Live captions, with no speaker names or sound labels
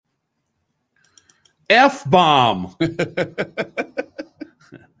F-bomb. No,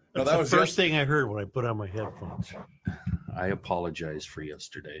 that was the first thing I heard when I put on my headphones. I apologize for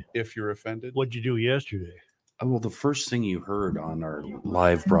yesterday. If you're offended. What'd you do yesterday? Well, the first thing you heard on our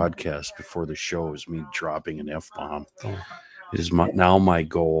live broadcast before the show was me dropping an F-bomb. Oh. It is now my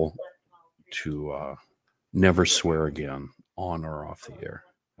goal to never swear again on or off the air.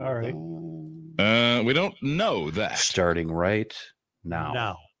 All right. We don't know that. Starting right now.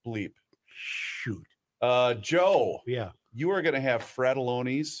 Now. Bleep. Shoot. Joe. Yeah. You are going to have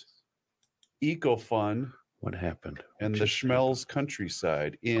Fratelloni's Eco Fun. What happened? And the Schmelz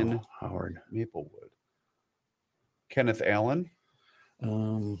Countryside in Howard Maplewood. Kenneth Allen.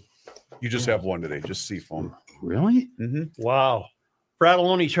 You just have one today, just Seafoam. Really? Mm-hmm. Wow.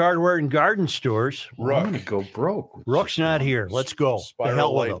 Fratelloni's Hardware and Garden Stores. I'm going to go broke. Rook's not here. Let's go. The Spiral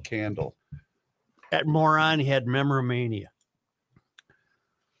hell with Light him. Candle. That moron had memoromania.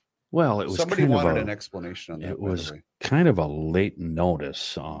 Well, it was Somebody kind wanted of an explanation on that. It by the was way. kind of a late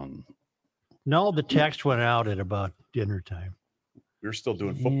notice on. No, the text went out at about dinner time. We were still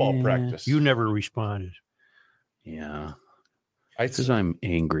doing football practice. You never responded. Yeah. Because I'm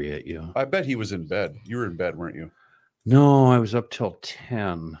angry at you. I bet he was in bed. You were in bed, weren't you? No, I was up till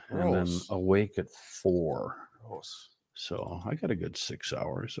 10 and then Gross. awake at 4. Gross. So I got a good 6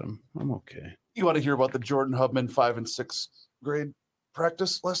 hours. I'm okay. You want to hear about the Jordan Hubman 5 and 6 grade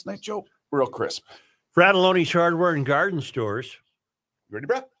practice last night, Joe? Real crisp. Fratelloni's Hardware and Garden Stores. You ready,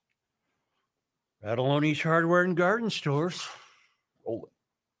 Brett? Fratelloni's Hardware and Garden Stores. Roll it.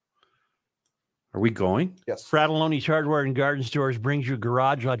 Are we going? Yes. Fratelloni's Hardware and Garden Stores brings you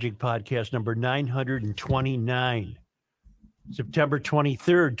Garage Logic podcast number 929. September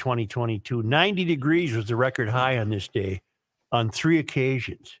 23rd, 2022. 90 degrees was the record high on this day on 3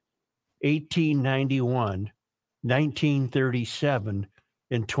 occasions. 1891, 1937,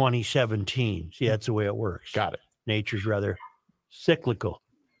 and 2017. See, that's the way it works. Got it. Nature's rather cyclical.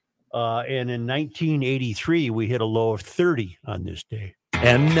 And in 1983, we hit a low of 30 on this day.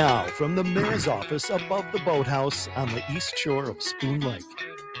 And now, from the mayor's office above the boathouse on the east shore of Spoon Lake,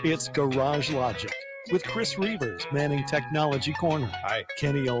 it's Garage Logic with Chris Reavers manning Technology Corner. Hi.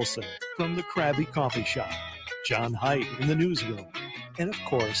 Kenny Olson from the Krabby Coffee Shop. John Height in the newsroom. And of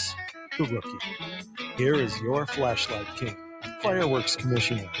course, the rookie. Here is your flashlight king, fireworks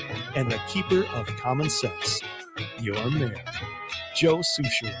commissioner, and the keeper of common sense, your mayor, Joe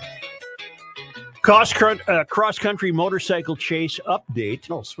Souchere. Cross-country motorcycle chase update.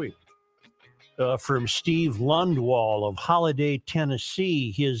 Oh, sweet. From Steve Lundwall of Holiday,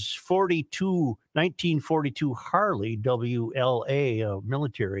 Tennessee. His 1942 Harley WLA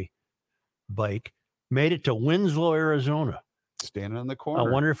military bike made it to Winslow, Arizona. Standing on the corner.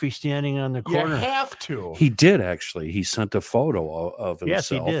 I wonder if he's standing on the corner. You have to. He did, actually. He sent a photo of himself. Yes,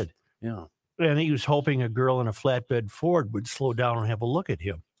 he did. Yeah. And he was hoping a girl in a flatbed Ford would slow down and have a look at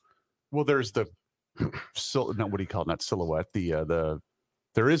him. Well, there's the not what do you call it? Not silhouette.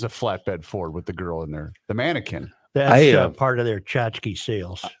 There is a flatbed Ford with the girl in there, the mannequin. That's part of their tchotchke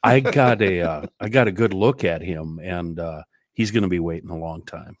sales. I got a good look at him, and he's going to be waiting a long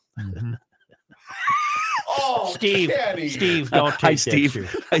time. Mm-hmm. Oh, Steve, Kenny. Steve, don't take Hi, that Steve.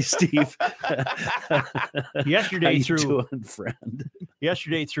 serious. Hi, Steve. Yesterday How you through doing, friend?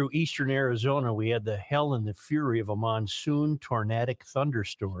 Yesterday through eastern Arizona, we had the hell and the fury of a monsoon tornadic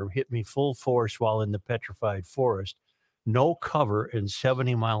thunderstorm hit me full force while in the petrified forest. No cover and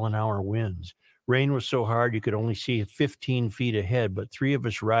 70-mile-an-hour winds. Rain was so hard you could only see 15 feet ahead, but 3 of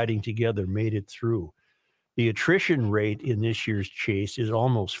us riding together made it through. The attrition rate in this year's chase is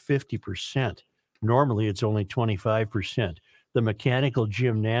almost 50%. Normally, it's only 25%. The mechanical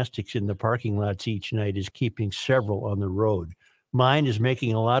gymnastics in the parking lots each night is keeping several on the road. Mine is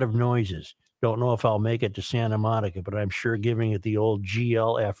making a lot of noises. Don't know if I'll make it to Santa Monica, but I'm sure giving it the old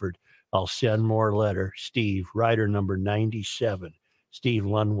GL effort. I'll send more letter. Steve, rider number 97. Steve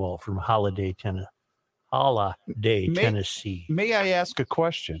Lundwall from Holiday, Tennessee. May I ask a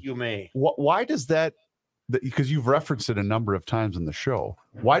question? You may. Why does that? Because you've referenced it a number of times in the show.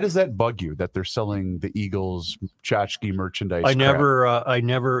 Why does that bug you that they're selling the Eagles tchotchke merchandise? I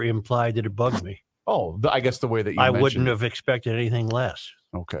never implied that it bugged me. Oh, I guess the way that you I mentioned wouldn't it. have expected anything less.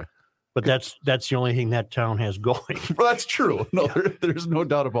 Okay. But that's the only thing that town has going. Well, that's true. No, there's no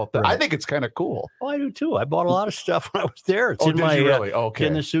doubt about that. Right. I think it's kind of cool. Oh, I do too. I bought a lot of stuff when I was there. It's Oh, in did my you really? Okay.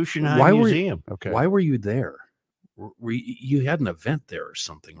 in the Sushenheim Museum. Okay. Why were you there? You had an event there or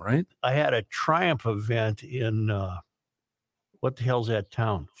something, right? I had a Triumph event in what the hell's that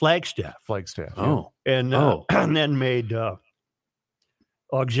town? Flagstaff. Flagstaff. Oh, And and then made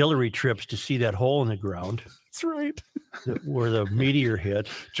auxiliary trips to see that hole in the ground That's right. where the meteor hit.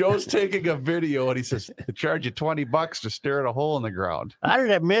 Joe's taking a video and he says, they charge you $20 to stare at a hole in the ground. How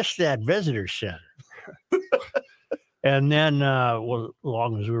did I miss that visitor center? And then, well, as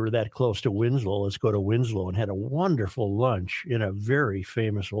long as we were that close to Winslow, let's go to Winslow and had a wonderful lunch in a very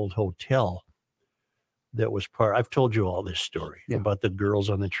famous old hotel that was I've told you all this story about the girls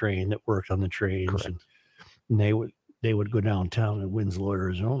on the train that worked on the trains. And they would go downtown in Winslow,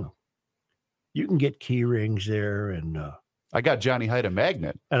 Arizona. You can get key rings there. And I got Johnny Hyde a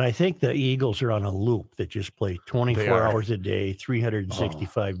magnet. And I think the Eagles are on a loop that just play 24 hours a day,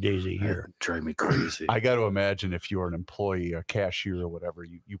 365 days a year. That'd drive me crazy. I got to imagine if you're an employee, a cashier or whatever,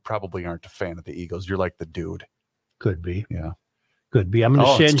 you probably aren't a fan of the Eagles. You're like the dude. Could be. Yeah. Could be. I'm going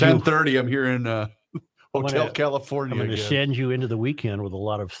to send it's you. 10:30. I'm here in Hotel California. I'm going to send you into the weekend with a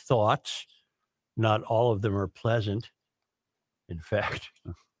lot of thoughts. Not all of them are pleasant. In fact,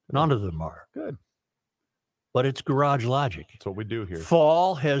 none of them are. Good. But it's garage logic. That's what we do here.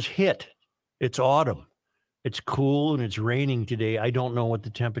 Fall has hit. It's autumn. It's cool and it's raining today. I don't know what the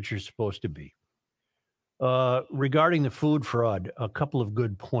temperature is supposed to be. Regarding the food fraud, a couple of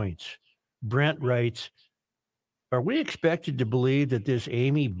good points. Brent writes, are we expected to believe that this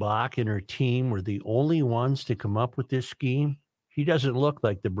Amy Bach and her team were the only ones to come up with this scheme? She doesn't look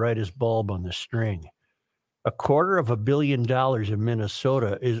like the brightest bulb on the string. $250 million in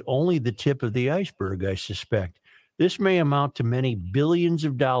Minnesota is only the tip of the iceberg, I suspect. This may amount to many billions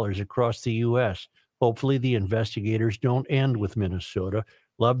of dollars across the U.S. Hopefully the investigators don't end with Minnesota.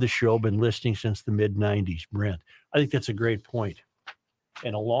 Love the show, been listening since the mid-90s, Brent. I think that's a great point.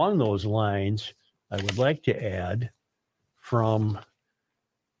 And along those lines, I would like to add from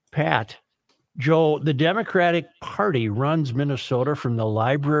Pat, Joe, the Democratic Party runs Minnesota from the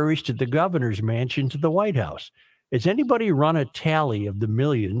libraries to the governor's mansion to the White House. Has anybody run a tally of the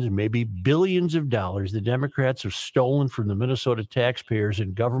millions, maybe billions of dollars the Democrats have stolen from the Minnesota taxpayers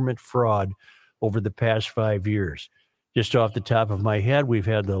in government fraud over the past 5 years? Just off the top of my head, we've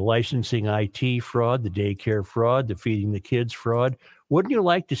had the licensing IT fraud, the daycare fraud, the feeding the kids fraud. Wouldn't you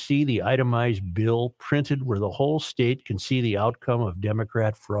like to see the itemized bill printed where the whole state can see the outcome of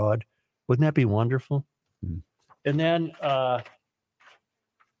Democrat fraud? Wouldn't that be wonderful? Mm-hmm. And then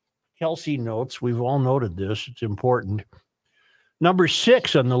Kelsey notes, we've all noted this, it's important. Number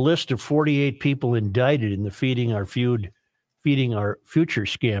 6 on the list of 48 people indicted in the Feeding Our Future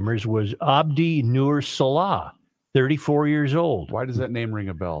scammers was Abdi Nur Salah, 34 years old. Why does that name ring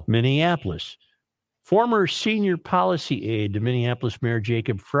a bell? Minneapolis. Former senior policy aide to Minneapolis Mayor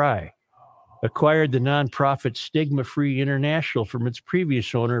Jacob Fry. Acquired the nonprofit Stigma Free International from its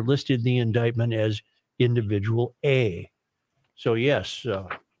previous owner, listed in the indictment as Individual A. So, yes.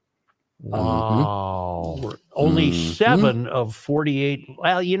 Wow. Only 7 of 48.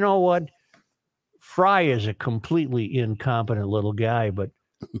 Well, you know what? Fry is a completely incompetent little guy, but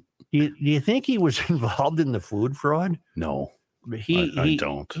do you think he was involved in the food fraud? No, I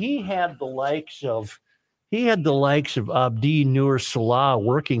don't. He had the likes of Abdi Nur Salah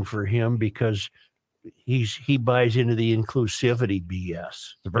working for him because he buys into the inclusivity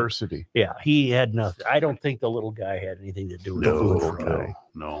BS. Diversity. Yeah, he had nothing. I don't think the little guy had anything to do with the food fraud.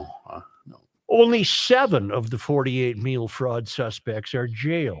 No. Only 7 of the 48 meal fraud suspects are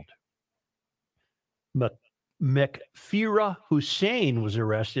jailed. Mekfira Hussein was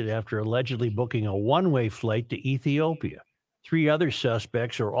arrested after allegedly booking a one-way flight to Ethiopia. 3 other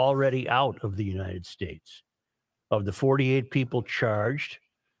suspects are already out of the United States. Of the 48 people charged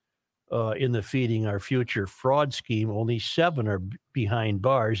in the Feeding Our Future fraud scheme, only 7 are behind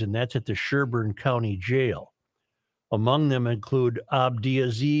bars, and that's at the Sherburne County Jail. Among them include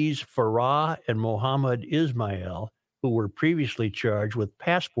Abdiaziz Farah and Mohammed Ismail, who were previously charged with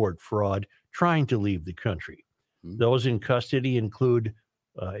passport fraud trying to leave the country. Those in custody include,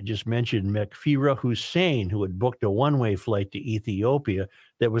 I just mentioned, Mekfira Hussein, who had booked a one-way flight to Ethiopia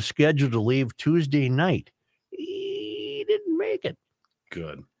that was scheduled to leave Tuesday night. He didn't make it.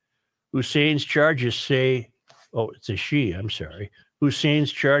 Good. Hussein's charges say, it's a she, I'm sorry.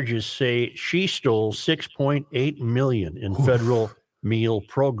 Hussein's charges say she stole $6.8 million in federal meal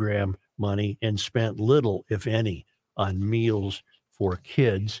program money and spent little, if any, on meals for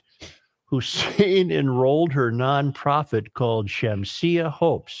kids. Hussein enrolled her nonprofit called Shamsia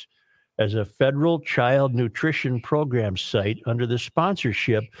Hopes as a federal child nutrition program site under the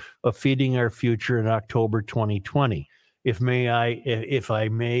sponsorship of Feeding Our Future in October 2020. If I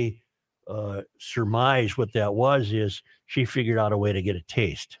may surmise what that was, is she figured out a way to get a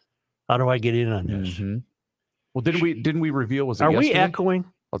taste. How do I get in on this? Mm-hmm. Well, didn't we reveal? Was it Are yesterday? we echoing?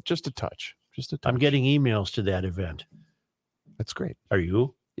 Well, just a touch. I'm getting emails to that event. That's great. Are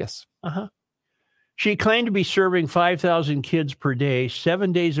you? Yes. Uh-huh. She claimed to be serving 5,000 kids per day,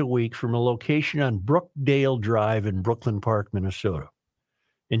 7 days a week from a location on Brookdale Drive in Brooklyn Park, Minnesota.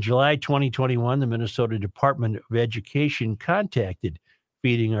 In July 2021, the Minnesota Department of Education contacted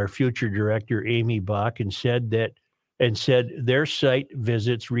Feeding Our Future director Amy Bach and said their site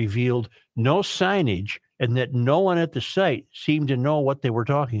visits revealed no signage and that no one at the site seemed to know what they were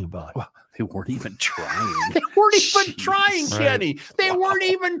talking about. Well, they weren't even trying. They weren't even trying, Right. Kenny. They weren't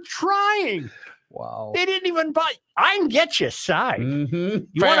even trying. Wow. They didn't even buy. I can get you a sign. Mm-hmm.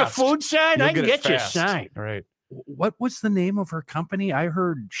 You want a food sign? You'll I can it get you a fast. sign. All right. What was the name of her company? I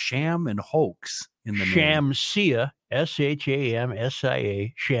heard Sham and Hoax in the name. Shamsia,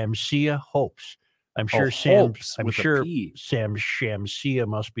 Shamsia, Shamsia Hopes. I'm sure Oh, Sam. Hopes I'm with a sure P. Sam Shamsia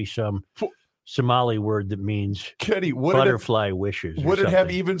must be some Somali word that means Kenny, would butterfly wishes. it, or would it have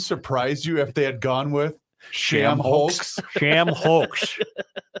something. even surprised you if they had gone with Sham Hoax? Sham Hoax?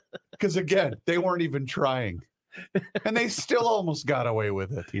 Because again, they weren't even trying. And they still almost got away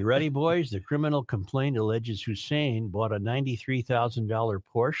with it. You ready, boys? The criminal complaint alleges Hussein bought a $93,000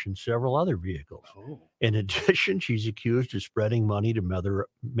 Porsche and several other vehicles. Oh. In addition, she's accused of spreading money to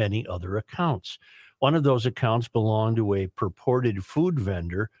many other accounts. One of those accounts belonged to a purported food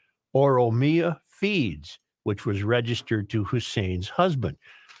vendor, Oromia Feeds, which was registered to Hussein's husband.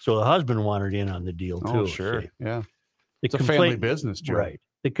 So the husband wanted in on the deal, too. Oh, sure. see. Yeah. The It's a family business, Joe. Right.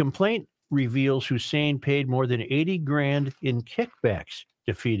 The complaint reveals Hussein paid more than 80 grand in kickbacks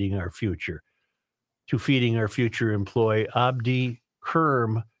to Feeding Our Future employee Abdi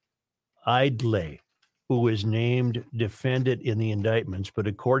Kerm Idle, who was named defendant in the indictments, but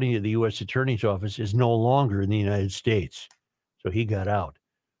according to the U.S. Attorney's Office, is no longer in the United States. So he got out.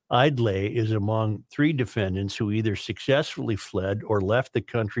 Idle is among 3 defendants who either successfully fled or left the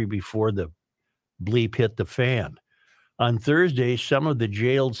country before the bleep hit the fan. On Thursday, some of the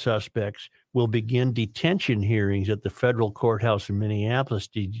jailed suspects will begin detention hearings at the federal courthouse in Minneapolis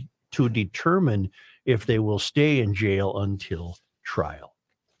to determine if they will stay in jail until trial.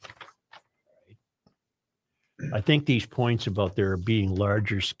 I think these points about there being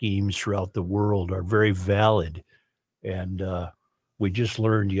larger schemes throughout the world are very valid. And we just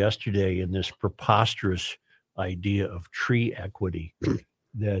learned yesterday in this preposterous idea of tree equity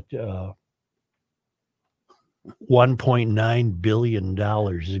that $1.9 billion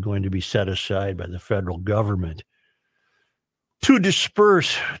is going to be set aside by the federal government to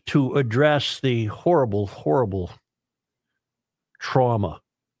address the horrible, horrible trauma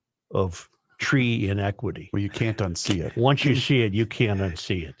of tree inequity. Well, you can't unsee it. Once you see it, you can't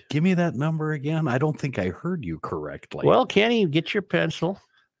unsee it. Give me that number again. I don't think I heard you correctly. Well, Kenny, get your pencil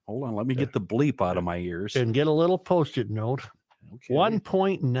hold on. Let me get the bleep out of my ears. and get a little Post-it note. Okay.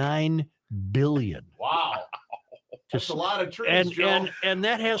 1.9 billion. Wow. That's a lot of trees, And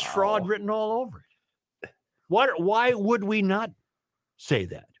that has fraud written all over it. Why would we not say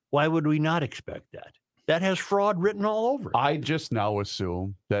that? Why would we not expect that? That has fraud written all over it. I just now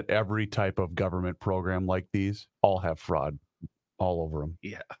assume that every type of government program like these all have fraud all over them.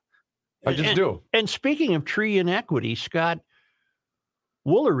 Yeah. I just do. And speaking of tree inequity, Scott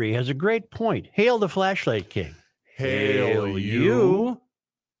Woolery has a great point. Hail the Flashlight King. Hail you.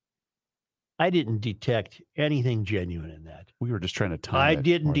 I didn't detect anything genuine in that. We were just trying to time I it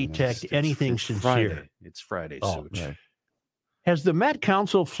didn't more than detect this. anything It's sincere. Friday. It's Friday, Oh, Such. Right. Has the Met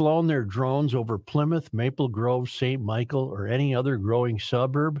Council flown their drones over Plymouth, Maple Grove, St. Michael, or any other growing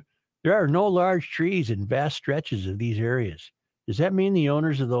suburb? There are no large trees in vast stretches of these areas. Does that mean the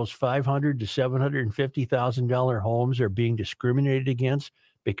owners of those $500,000 to $750,000 homes are being discriminated against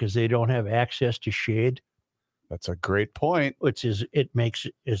because they don't have access to shade? That's a great point. It makes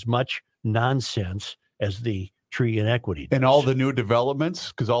as much nonsense as the tree inequity does. And all the new developments,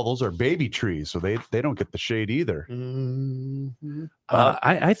 because all those are baby trees, so they don't get the shade either. Mhm.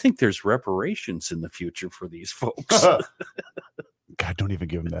 I think there's reparations in the future for these folks. God, don't even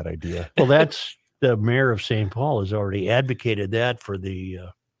give them that idea. Well, that's the mayor of St. Paul has already advocated that for the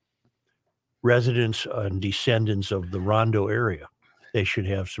residents and descendants of the Rondo area. They should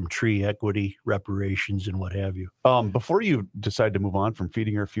have some tree equity reparations and what have you. Before you decide to move on from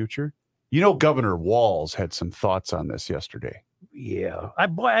Feeding Our Future, Governor Walz had some thoughts on this yesterday. Yeah,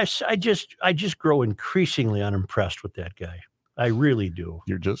 I just grow increasingly unimpressed with that guy. I really do.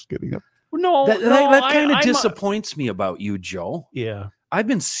 You're just getting up. No, that kind of I'm disappoints me about you, Joe. Yeah, I've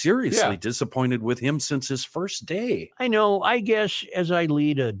been seriously Yeah. disappointed with him since his first day. I know. I guess as I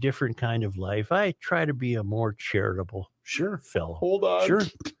lead a different kind of life, I try to be a more charitable Sure. fellow. Hold on. Sure.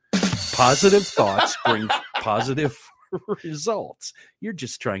 Positive thoughts bring positive results. You're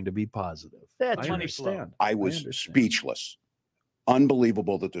just trying to be positive. That's I right. understand. I was understand. speechless.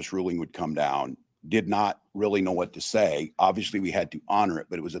 Unbelievable that this ruling would come down. Did not really know what to say. Obviously, we had to honor it,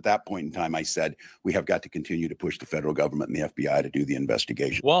 but it was at that point in time I said, we have got to continue to push the federal government and the FBI to do the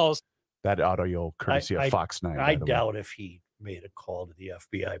investigation. Walls. That audio courtesy of Fox 9. I doubt if he made a call to the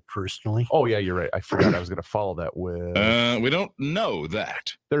FBI personally. Oh, yeah, you're right. I forgot I was going to follow that with. We don't know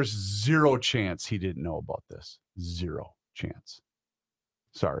that. There's zero chance he didn't know about this. Zero chance.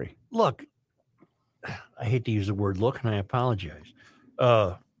 Sorry. Look, I hate to use the word look, and I apologize.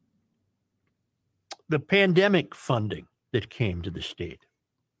 The pandemic funding that came to the state,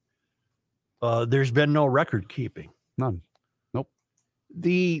 there's been no record keeping. None. Nope.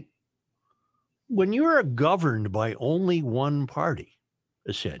 When you're governed by only one party,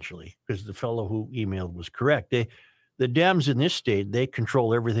 essentially, because the fellow who emailed was correct, the Dems in this state, they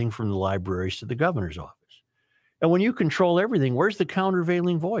control everything from the libraries to the governor's office. And when you control everything, where's the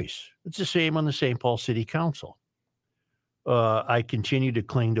countervailing voice? It's the same on the St. Paul City Council. I continue to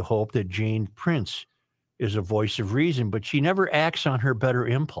cling to hope that Jane Prince is a voice of reason, but she never acts on her better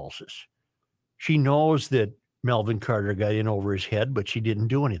impulses. She knows that Melvin Carter got in over his head, but she didn't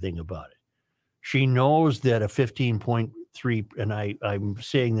do anything about it. She knows that a 15.3, and I'm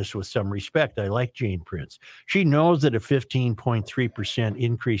saying this with some respect, I like Jane Prince. She knows that a 15.3%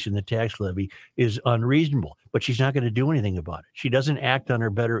 increase in the tax levy is unreasonable, but she's not going to do anything about it. She doesn't act on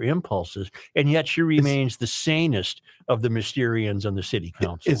her better impulses, and yet she remains the sanest of the Mysterians on the city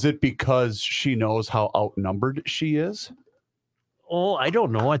council. Is it because she knows how outnumbered she is? Oh, I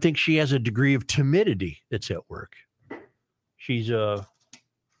don't know. I think she has a degree of timidity that's at work. She's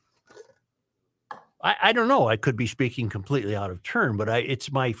I don't know. I could be speaking completely out of turn, but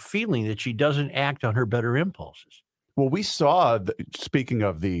it's my feeling that she doesn't act on her better impulses. Well, we saw, speaking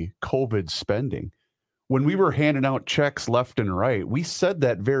of the COVID spending, when we were handing out checks left and right, we said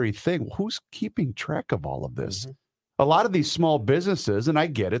that very thing. Who's keeping track of all of this? Mm-hmm. A lot of these small businesses, and I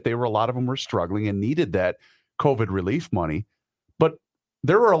get it, a lot of them were struggling and needed that COVID relief money. But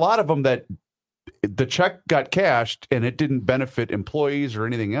there were a lot of them that the check got cashed and it didn't benefit employees or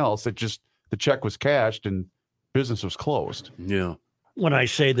anything else. It just, the check was cashed and business was closed. Yeah. When I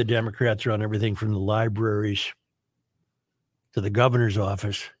say the Democrats run everything from the libraries to the governor's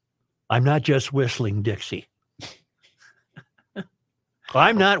office, I'm not just whistling Dixie.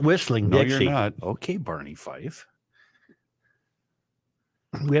 I'm not whistling Dixie. No, you're not. Okay, Barney Fife.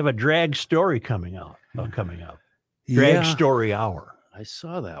 We have a drag story coming up. Drag Story Hour. I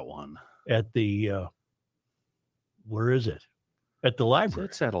saw that one. At the, where is it? At the library.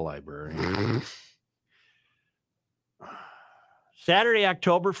 It's at a library. Saturday,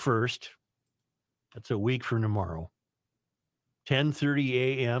 October 1st. That's a week from tomorrow. 10:30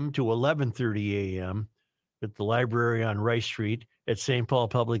 a.m. to 11:30 a.m. at the library on Rice Street at St. Paul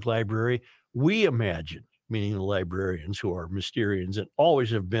Public Library. We imagine, meaning the librarians who are Mysterians and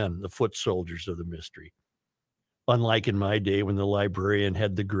always have been the foot soldiers of the mystery. Unlike in my day when the librarian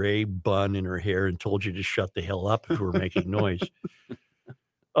had the gray bun in her hair and told you to shut the hell up if you were making noise.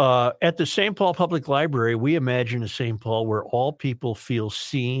 At the St. Paul Public Library, we imagine a St. Paul where all people feel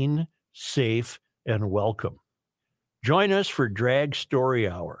seen, safe, and welcome. Join us for Drag Story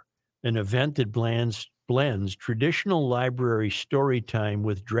Hour, an event that blends traditional library story time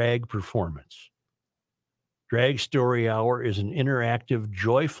with drag performance. Drag Story Hour is an interactive,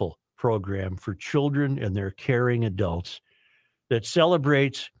 joyful program for children and their caring adults that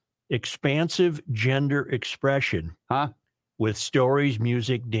celebrates expansive gender expression with stories,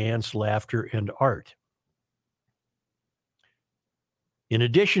 music, dance, laughter, and art. In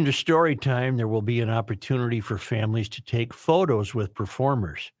addition to story time, there will be an opportunity for families to take photos with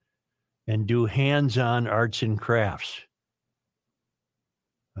performers and do hands-on arts and crafts.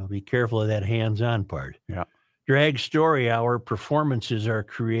 I'll be careful of that hands-on part. Yeah. Drag Story Hour performances are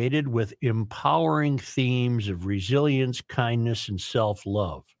created with empowering themes of resilience, kindness, and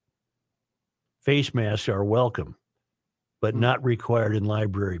self-love. Face masks are welcome, but not required in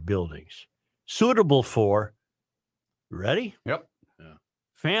library buildings. Suitable for, ready? Yep.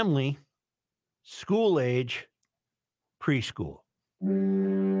 Family, school age, preschool.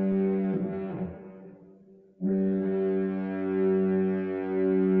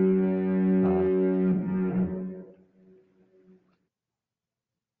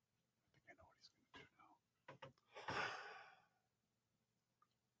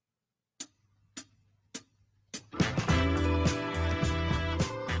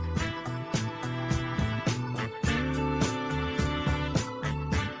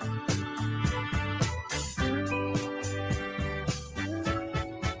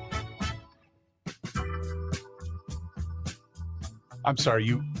 I'm sorry,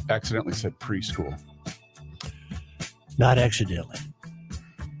 you accidentally said preschool. Not accidentally.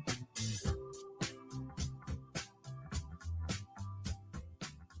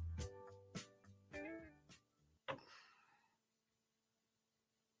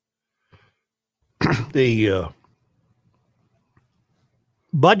 The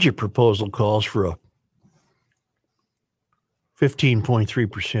budget proposal calls for a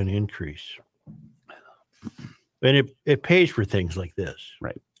 15.3% increase. And it pays for things like this.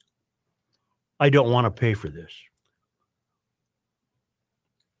 Right. I don't want to pay for this.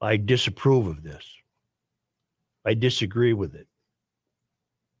 I disapprove of this. I disagree with it.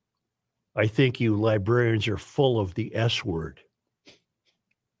 I think you librarians are full of the S word.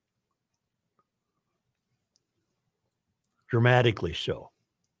 Dramatically so.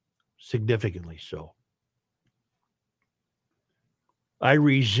 Significantly so. I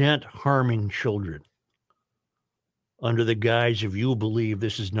resent harming children under the guise of you believe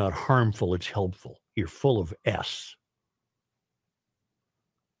this is not harmful, it's helpful. You're full of S.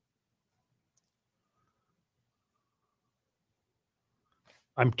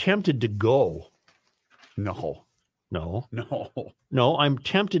 I'm tempted to go. No. I'm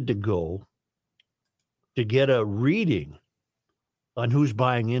tempted to go to get a reading on who's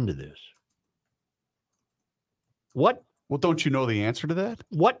buying into this. What Well, don't you know the answer to that?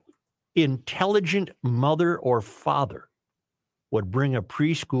 What intelligent mother or father would bring a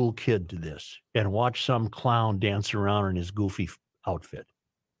preschool kid to this and watch some clown dance around in his goofy outfit?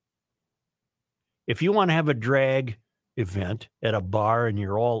 If you want to have a drag event at a bar and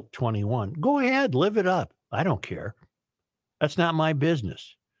you're all 21, go ahead, live it up. I don't care. That's not my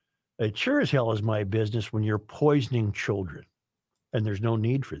business. It sure as hell is my business when you're poisoning children. And there's no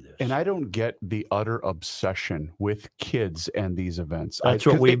need for this. And I don't get the utter obsession with kids and these events. That's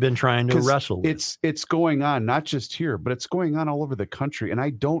what we've been trying to wrestle with. It's going on, not just here, but it's going on all over the country. And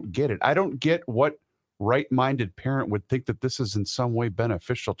I don't get it. I don't get what right-minded parent would think that this is in some way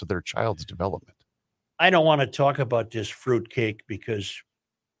beneficial to their child's development. I don't want to talk about this fruitcake because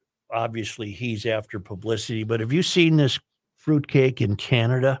obviously he's after publicity. But have you seen this fruitcake in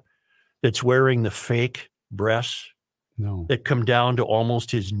Canada that's wearing the fake breasts? No. That come down to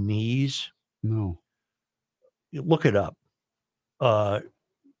almost his knees. No. Look it up.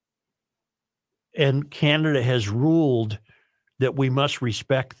 And Canada has ruled that we must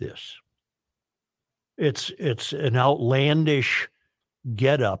respect this. It's an outlandish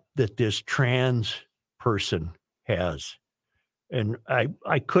getup that this trans person has. And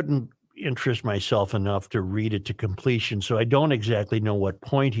I couldn't interest myself enough to read it to completion, so I don't exactly know what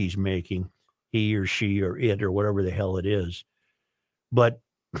point he's making. He or she or it or whatever the hell it is. But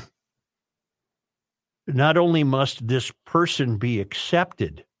not only must this person be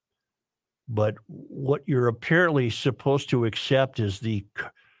accepted, but what you're apparently supposed to accept is the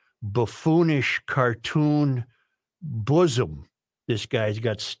buffoonish cartoon bosom this guy's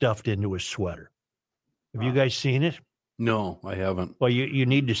got stuffed into his sweater. Have you guys seen it? No, I haven't. Well, you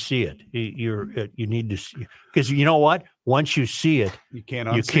need to see it. You need to see, because you know what? Once you see it, you can't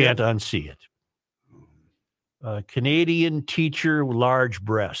unsee it. Canadian teacher, large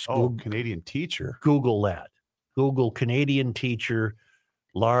breasts. Oh, Canadian teacher. Google that. Google Canadian teacher,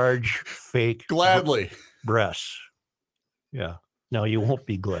 large fake Gladly. breasts. Yeah. No, you won't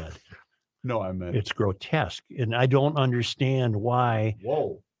be glad. No, I meant it's grotesque. And I don't understand why.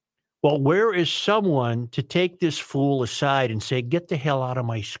 Whoa. Well, where is someone to take this fool aside and say, get the hell out of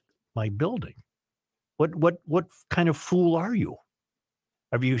my building? What kind of fool are you?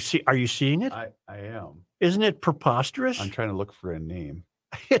 Are you seeing it? I am. Isn't it preposterous? I'm trying to look for a name.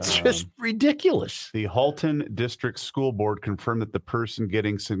 It's just ridiculous. The Halton District School Board confirmed that the person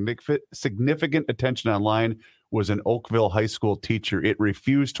getting significant attention online was an Oakville High School teacher. It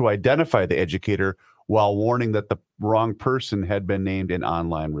refused to identify the educator while warning that the wrong person had been named in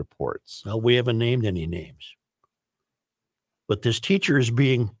online reports. Well, we haven't named any names. But this teacher is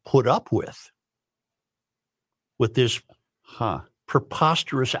being put up with this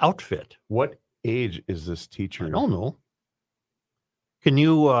preposterous outfit. What age is this teacher? I don't know. Can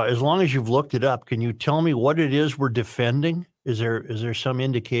you, as long as you've looked it up, can you tell me what it is we're defending? Is there some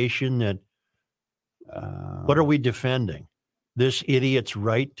indication that what are we defending? This idiot's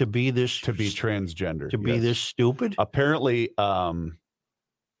right to be this to be transgender, to be this stupid? Apparently,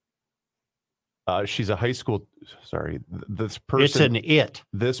 she's a high school. Sorry, this person. It's an it.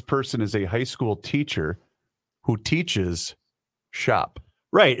 This person is a high school teacher who teaches shop.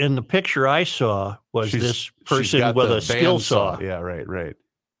 Right, and the picture I saw was this person with a skill saw. Yeah, right.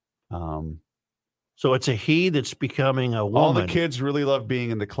 So it's a he that's becoming a woman. All the kids really love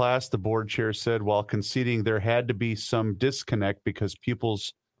being in the class, the board chair said, while conceding there had to be some disconnect because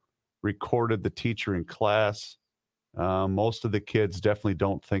pupils recorded the teacher in class. Most of the kids definitely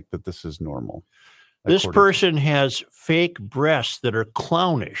don't think that this is normal. This according to- person has fake breasts that are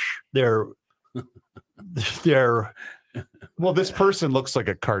clownish. They're Well, this person looks like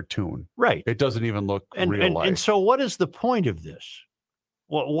a cartoon. right. It doesn't even look And, real life. and so what is the point of this?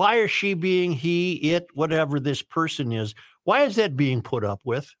 Well, why is she being he, it, whatever this person is? Why is that being put up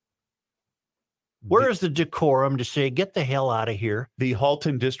with? Where is the decorum to say, get the hell out of here? The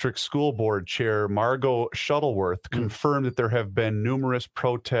Halton District School Board Chair, Margot Shuttleworth, confirmed that there have been numerous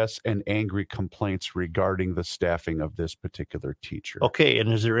protests and angry complaints regarding the staffing of this particular teacher. Okay.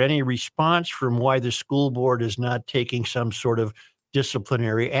 And is there any response from why the school board is not taking some sort of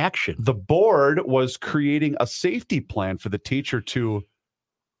disciplinary action? The board was creating a safety plan for the teacher to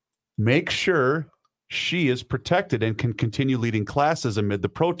make sure she is protected and can continue leading classes amid the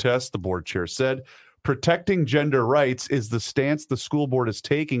protests, the board chair said. Protecting gender rights is the stance the school board is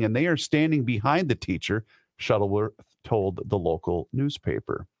taking, and they are standing behind the teacher, Shuttleworth told the local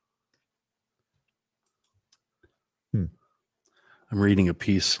newspaper. I'm reading a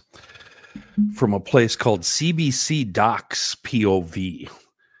piece from a place called CBC Docs POV.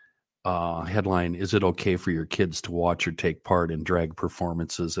 Headline: Is it okay for your kids to watch or take part in drag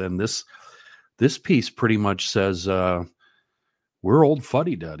performances? And this piece pretty much says we're old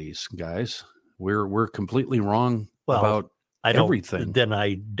fuddy-duddies, guys. We're completely wrong about everything. Then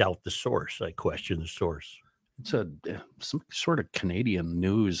I doubt the source. I question the source. It's some sort of Canadian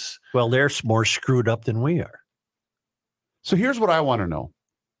news. Well, they're more screwed up than we are. So here's what I want to know.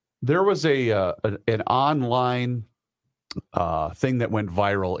 There was an online thing that went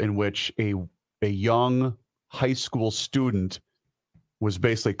viral in which a young high school student was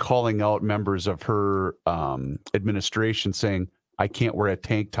basically calling out members of her administration saying, I can't wear a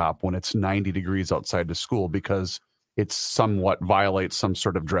tank top when it's 90 degrees outside the school because it somewhat violates some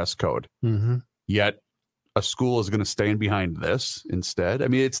sort of dress code. Mm-hmm. Yet a school is going to stand behind this instead. I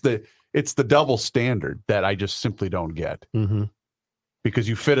mean, it's the double standard that I just simply don't get. Mm-hmm. Because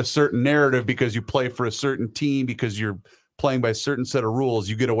you fit a certain narrative, because you play for a certain team, because you're playing by a certain set of rules,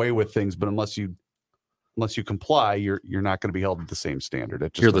 you get away with things. But unless you comply, you're not going to be held to the same standard.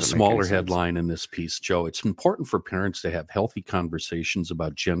 It just Here's the doesn't make any smaller sense. headline in this piece, Joe. It's important for parents to have healthy conversations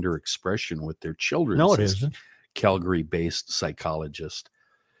about gender expression with their children. No, it says isn't. Calgary-based psychologist.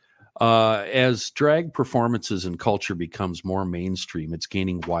 As drag performances and culture becomes more mainstream, it's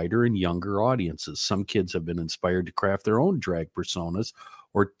gaining wider and younger audiences. Some kids have been inspired to craft their own drag personas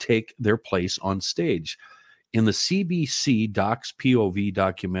or take their place on stage. In the CBC Docs POV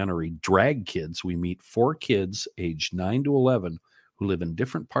documentary, Drag Kids, we meet 4 kids aged 9 to 11 who live in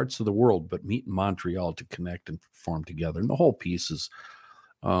different parts of the world but meet in Montreal to connect and perform together. And the whole piece is...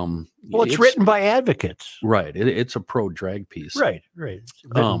 it's written by advocates. Right. It's a pro-drag piece. Right. It's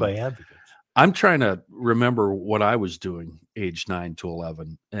written by advocates. I'm trying to remember what I was doing age 9 to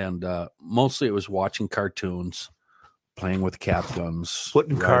 11. And mostly it was watching cartoons, playing with cap guns,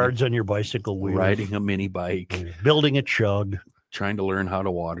 Putting cards on your bicycle wheels. riding a mini bike, Building a chug. trying to learn how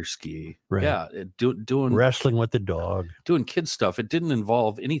to water ski. Right. Yeah. Doing Wrestling with the dog. doing kid stuff. It didn't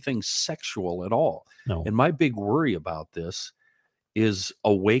involve anything sexual at all. No. And my big worry about this is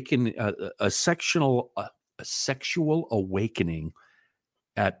a sexual awakening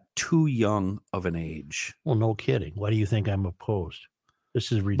at too young of an age. Well, no kidding. Why do you think I'm opposed?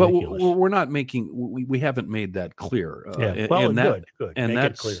 This is But ridiculous. we're not making. We haven't made that clear. Yeah. Well, and that, good. And Make it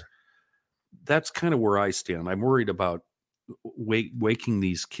that's clear. That's kind of where I stand. I'm worried about waking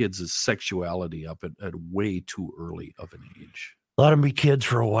these kids' sexuality up at way too early of an age. Let them be kids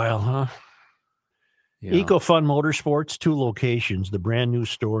for a while, huh? Yeah. EcoFun Motorsports, 2 locations. The brand new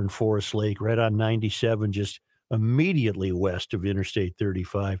store in Forest Lake, right on 97, just immediately west of Interstate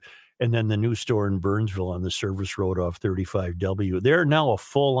 35. And then the new store in Burnsville on the service road off 35W. They're now a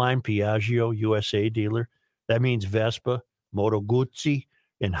full-line Piaggio USA dealer. That means Vespa, Moto Guzzi,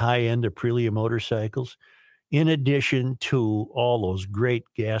 and high-end Aprilia motorcycles. In addition to all those great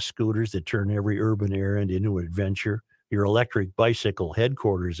gas scooters that turn every urban errand into an adventure, your electric bicycle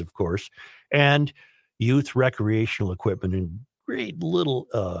headquarters, of course, and youth recreational equipment and great little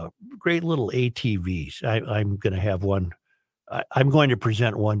ATVs. I'm going to have one. I'm going to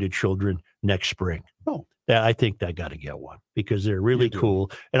present one to children next spring. Oh, I think I got to get one because they're really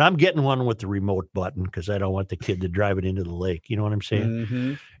cool. And I'm getting one with the remote button because I don't want the kid to drive it into the lake. You know what I'm saying?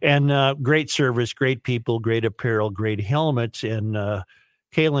 mm-hmm. And great service, great people, great apparel, great helmets. And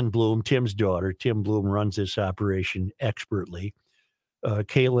Kaylin Bloom, Tim's daughter, Tim Bloom runs this operation expertly.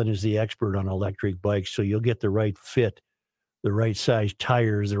 Kaylin is the expert on electric bikes, so you'll get the right fit the right size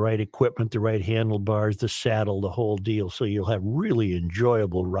tires, the right equipment, the right handlebars, the saddle, the whole deal. So you'll have really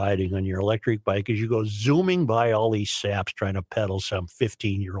enjoyable riding on your electric bike as you go zooming by all these saps trying to pedal some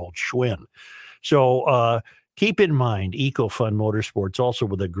 15-year-old Schwinn. So keep in mind, EcoFun Motorsports, also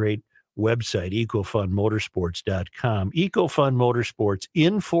with a great website, ecofunmotorsports.com. EcoFun Motorsports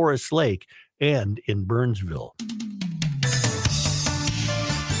in Forest Lake and in Burnsville.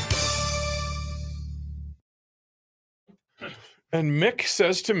 And Mick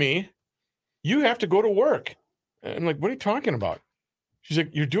says to me, you have to go to work. And I'm like, what are you talking about? She's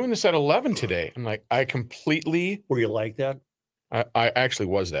like, you're doing this at 11 today. I'm like, I completely. Were you like that? I actually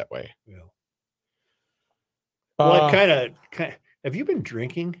was that way. Yeah. Well, Uh, kind of. Have you been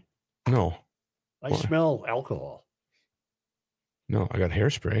drinking? No, I Why? smell alcohol. no, I got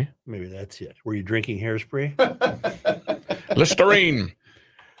hairspray. Maybe that's it. Were you drinking hairspray? Listerine.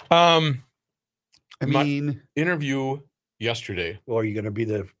 I My- mean, Interview yesterday Well, are you going to be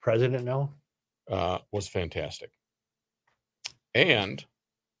the president now? was fantastic. And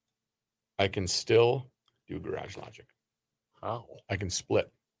I can still do Garage Logic. How? I can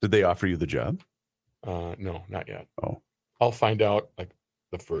split. did they offer you the job? No, not yet. Oh. I'll find out like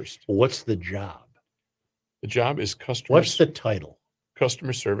the first. What's the job? The job is customer What's the title?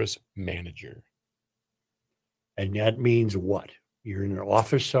 customer service manager. And that means what? You're in an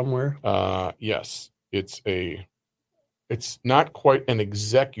office somewhere? Yes, it's not quite an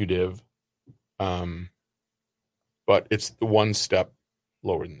executive, but it's the one step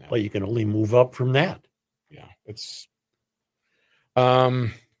lower than that. Well, you can only move up from that. Yeah, it's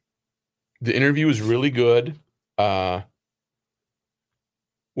the interview was really good.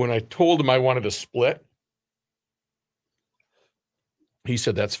 When I told him I wanted to split, he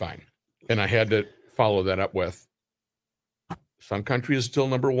said that's fine. And I had to follow that up with Sun Country is still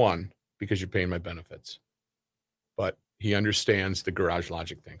number one because you're paying my benefits. But he understands the Garage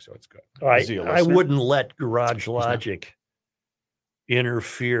Logic thing, so it's good. Is he a I listener? wouldn't let Garage Logic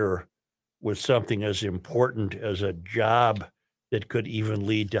interfere with something as important as a job that could even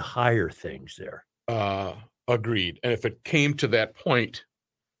lead to higher things there. Agreed. And if it came to that point,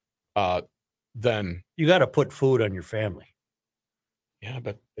 then You got to put food on your family. yeah,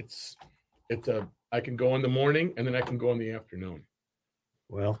 but I can go in the morning and then I can go in the afternoon.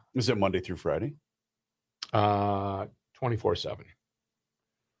 Well, Is it Monday through Friday? 24/7.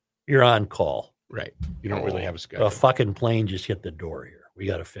 you're on call. Right. You don't really have a schedule. A fucking plane just hit the door here. We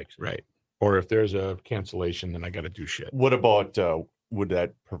got to fix it. Right. Or if there's a cancellation, then I got to do shit. What about, would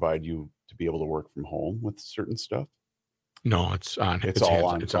that provide you to be able to work from home with certain stuff? No, it's on. It's all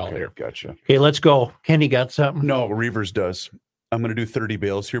on. It's all Okay, there. Gotcha. Okay, let's go. Kenny got something? No, Reavers does. I'm going to do 30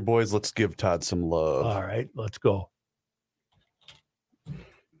 bales here, boys. Let's give Todd some love. All right, let's go.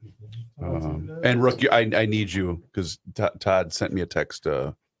 And Rookie, I need you because Todd sent me a text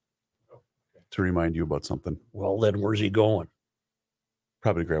to remind you about something. Well, then where's he going?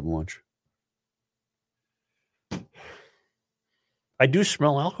 Probably grab lunch. I do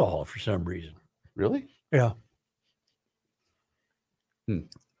smell alcohol for some reason. Really? Yeah.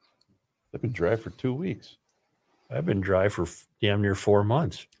 I've been dry for 2 weeks. I've been dry for damn near 4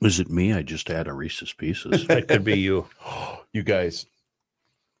 months. Is it me? I just had a Reese's Pieces. That could be you. You guys,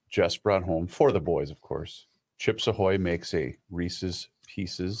 Jess brought home for the boys, of course. Chips Ahoy makes a Reese's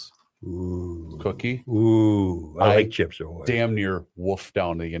Pieces Ooh. cookie. Ooh. I I like Chips Ahoy. Damn near wolfed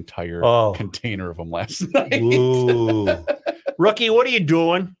down the entire Oh. container of them last night. Ooh. Rookie, what are you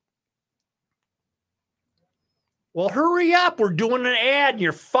doing? Well, hurry up. We're doing an ad and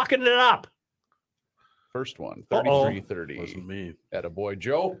you're fucking it up. First one, Uh-oh. 33-30. Wasn't me. Attaboy,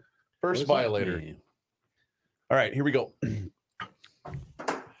 Joe. First Wasn't violator. me. All right, here we go. I'm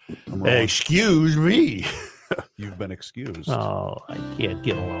rolling. Excuse me. You've been excused. Oh, I can't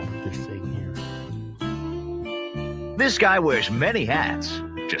get along with this thing here. This guy wears many hats,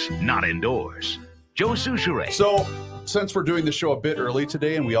 just not indoors. Joe Souchere. So, since we're doing the show a bit early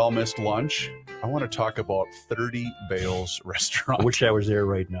today and we all missed lunch, I want to talk about 30 Bales Restaurant I wish I was there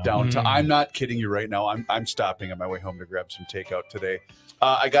right now. downtown. I'm not kidding you right now. I'm stopping on my way home to grab some takeout today.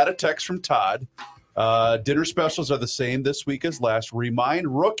 I got a text from Todd. Dinner specials are the same this week as last. Remind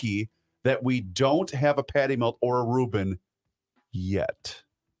Rookie that we don't have a patty melt or a Reuben yet.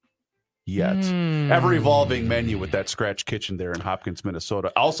 Ever evolving menu with that Scratch Kitchen there in Hopkins,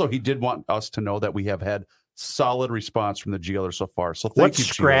 Minnesota. Also, he did want us to know that we have had solid response from the GLer so far. So thank What's you,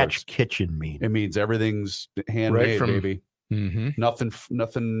 Scratch GLers. Kitchen mean? It means everything's handmade, from- baby. Mm-hmm.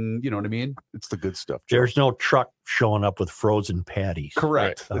 Nothing, you know what I mean? It's the good stuff. Joe. There's no truck showing up with frozen patties.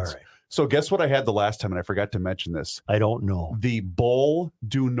 Correct. All It's- right. So guess what I had the last time, and I forgot to mention this. I don't know. The Bowl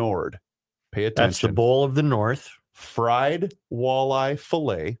du Nord. Pay attention. That's the Bowl of the North. fried walleye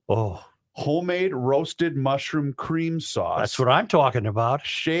fillet, Oh, homemade roasted mushroom cream sauce. that's what I'm talking about.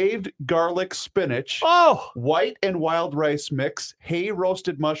 Shaved garlic spinach, Oh, white and wild rice mix, hay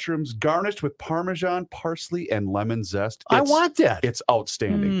roasted mushrooms garnished with Parmesan, parsley, and lemon zest. I want that. It's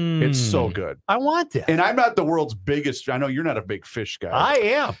outstanding. It's so Mm. good. I want that. And I'm not the world's biggest. I know you're not a big fish guy. I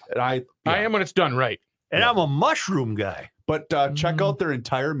am. And I am when it's done right. And I'm a mushroom guy. But check out their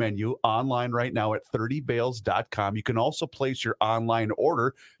entire menu online right now at 30bales.com. You can also place your online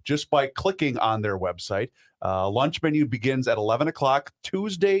order just by clicking on their website. Lunch menu begins at 11 o'clock,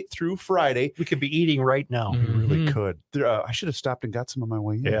 Tuesday through Friday. We could be eating right now. We really Mhm. could. I should have stopped and got some on my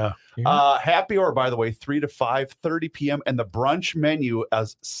way in. Yeah. Happy hour, by the way, 3 to 5:30 p.m. And the brunch menu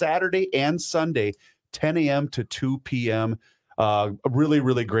as Saturday and Sunday, 10 a.m. to 2 p.m. Really,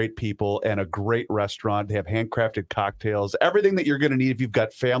 really great people and a great restaurant. They have handcrafted cocktails, everything that you're going to need. If you've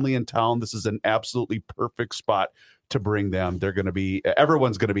got family in town, this is an absolutely perfect spot to bring them.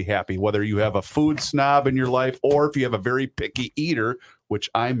 Everyone's going to be happy, whether you have a food snob in your life or if you have a very picky eater, which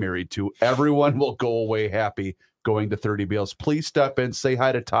I'm married to. Everyone will go away happy going to 30 Bales. Please step in, say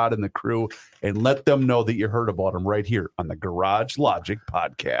hi to Todd and the crew, and let them know that you heard about them right here on the Garage Logic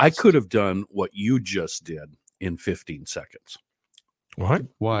podcast. I could have done what you just did in 15 seconds. What?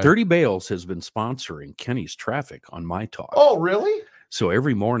 Why? 30 Bales has been sponsoring Kenny's Traffic on My Talk. Oh, really? So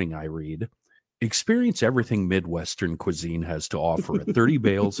every morning I read, experience everything Midwestern cuisine has to offer at 30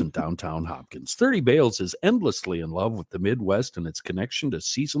 Bales in downtown Hopkins. 30 Bales is endlessly in love with the Midwest and its connection to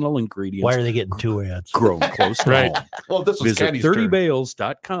seasonal ingredients Why are they getting two ads? grown close to Right. home. Well, this was Visit Kenny's turn.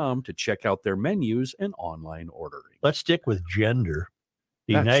 30bales.com to check out their menus and online ordering. Let's stick with gender.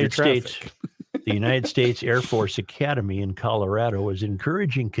 The That's your United States, traffic. the United States Air Force Academy in Colorado is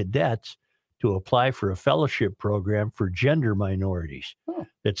encouraging cadets to apply for a fellowship program for gender minorities Oh.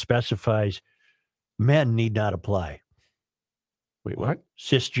 that specifies men need not apply. Wait, what?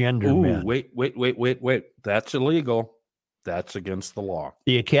 Cisgender Ooh, men. wait. That's illegal. That's against the law.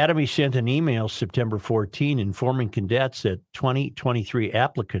 The Academy sent an email September 14 informing cadets that 2023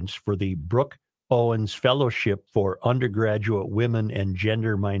 applicants for the Brooke Owens Fellowship for Undergraduate Women and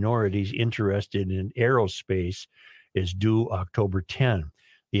Gender Minorities Interested in Aerospace is due October 10.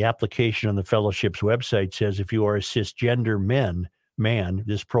 The application on the fellowship's website says if you are a cisgender man,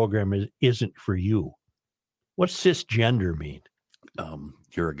 this program isn't for you. What's cisgender mean?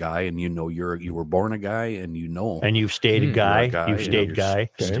 You're a guy, and you were born a guy, and And you've stayed a you're a guy. guy, You've and stayed you're guy.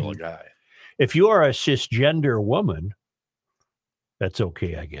 still a guy. If you are a cisgender woman, that's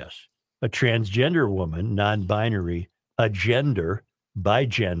okay, I guess. A transgender woman, non-binary, a gender,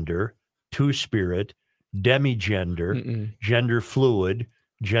 bigender, two-spirit, demigender, Mm-mm. gender fluid,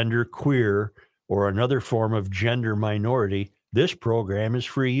 gender queer, or another form of gender minority, this program is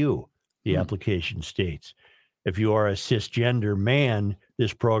for you, the application states. If you are a cisgender man,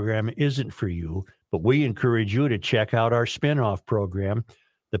 this program isn't for you, but we encourage you to check out our spinoff program,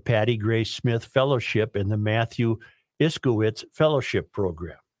 the Patty Grace Smith Fellowship and the Matthew Iskowitz Fellowship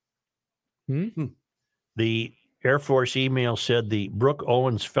Program. The Air Force email said the Brooke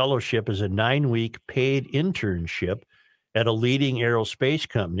Owens Fellowship is a 9-week paid internship at a leading aerospace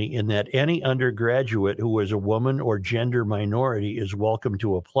company, and that any undergraduate who is a woman or gender minority is welcome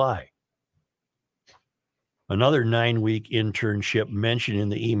to apply. Another 9-week internship mentioned in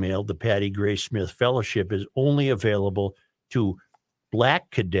the email, the Patty Grace Smith Fellowship, is only available to Black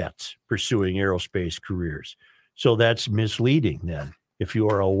cadets pursuing aerospace careers. So that's misleading then. If you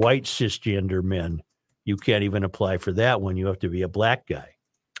are a white cisgender man, you can't even apply for that one. You have to be a Black guy.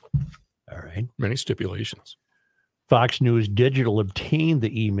 All right. Many stipulations. Fox News Digital obtained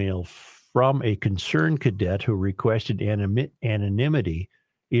the email from a concerned cadet who requested anonymity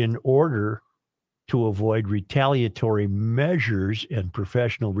in order to avoid retaliatory measures and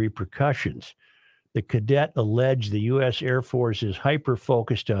professional repercussions. The cadet alleged the U.S. Air Force is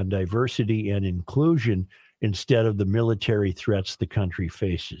hyper-focused on diversity and inclusion instead of the military threats the country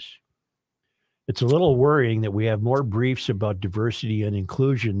faces. It's a little worrying that we have more briefs about diversity and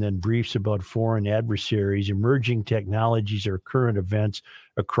inclusion than briefs about foreign adversaries, emerging technologies, or current events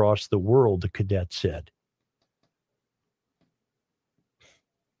across the world, the cadet said.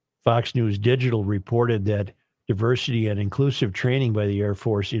 Fox News Digital reported that diversity and inclusive training by the Air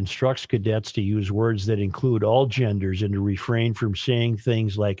Force instructs cadets to use words that include all genders and to refrain from saying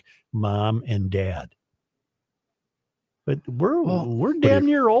things like mom and dad. But we're damn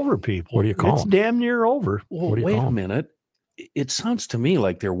near over, people. what do you call It's them? damn near over. Well, What do you wait call a 'em? minute. It sounds to me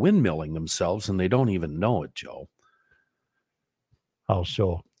like they're windmilling themselves and they don't even know it, Joe. How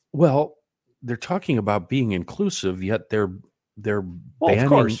so? Well, they're talking about being inclusive, yet they're Well,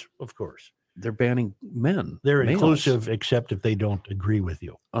 banning. of course. they're banning men. They're males, inclusive, except if they don't agree with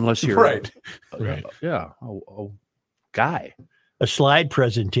you. unless you're Right. Right. a guy. A slide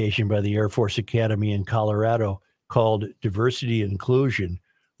presentation by the Air Force Academy in Colorado called Diversity and Inclusion,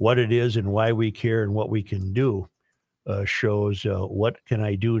 What It Is and Why We Care and What We Can Do, shows what can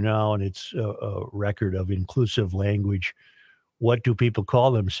I do now, and it's a record of inclusive language. What do people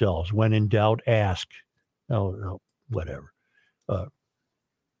call themselves? When in doubt, ask. Whatever.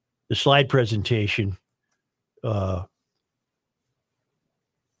 The slide presentation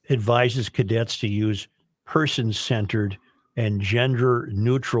advises cadets to use person-centered and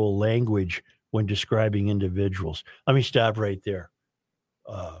gender-neutral language when describing individuals. Let me stop right there.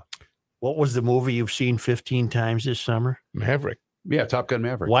 What was the movie you've seen 15 times this summer? Maverick. Yeah, Top Gun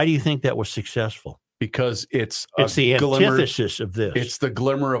Maverick. Why do you think that was successful? Because it's the glimmer, antithesis of this. It's the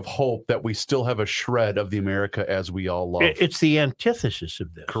glimmer of hope that we still have a shred of the America as we all love. It's the antithesis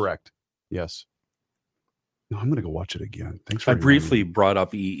of this. Correct. Yes. No, I'm going to go watch it again. Thanks for I reminding briefly me. brought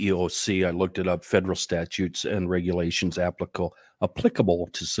up EEOC. I looked it up. Federal statutes and regulations applicable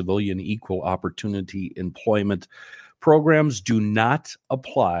to civilian equal opportunity employment programs do not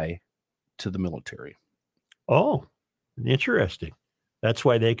apply to the military. Oh, interesting. That's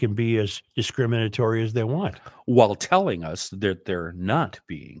why they can be as discriminatory as they want. While telling us that they're not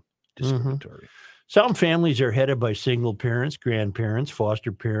being discriminatory. Some families are headed by single parents, grandparents,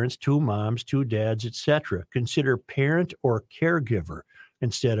 foster parents, 2 moms, 2 dads, etc. Consider parent or caregiver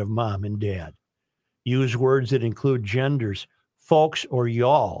instead of mom and dad. Use words that include genders, folks or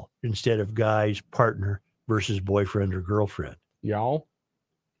y'all instead of guys, partner versus boyfriend or girlfriend. Y'all.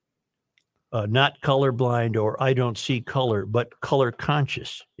 Not colorblind or I don't see color, but color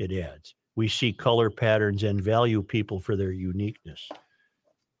conscious, it adds. We see color patterns and value people for their uniqueness.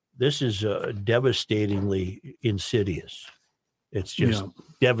 This is devastatingly insidious. It's just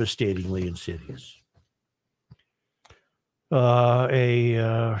devastatingly insidious. Who's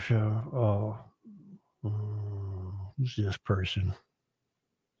this person?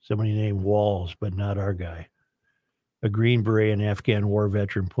 Somebody named Walls, but not our guy. A Green Beret and Afghan war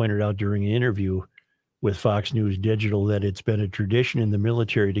veteran pointed out during an interview with Fox News Digital that it's been a tradition in the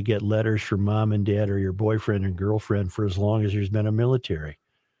military to get letters from mom and dad or your boyfriend and girlfriend for as long as there's been a military.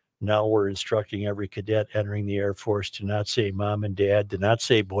 Now we're instructing every cadet entering the Air Force to not say mom and dad, to not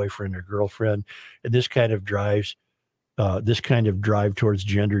say boyfriend or girlfriend. And this kind of drive towards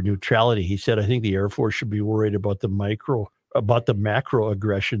gender neutrality. He said, I think the Air Force should be worried about the macro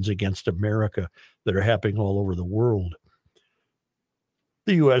aggressions against America that are happening all over the world.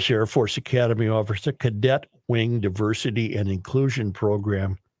 The U.S. Air Force Academy offers a cadet wing diversity and inclusion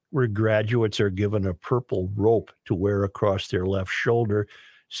program where graduates are given a purple rope to wear across their left shoulder,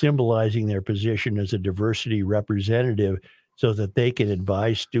 symbolizing their position as a diversity representative so that they can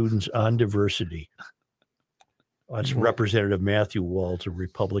advise students on diversity. That's Representative Matthew Waltz, a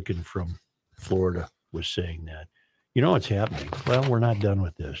Republican from Florida, was saying that. You know what's happening? Well, we're not done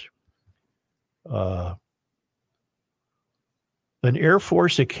with this. An Air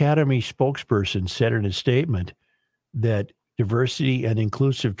Force Academy spokesperson said in a statement that diversity and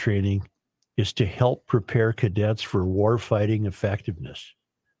inclusive training is to help prepare cadets for warfighting effectiveness.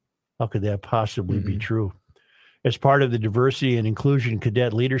 How could that possibly be true? As part of the Diversity and Inclusion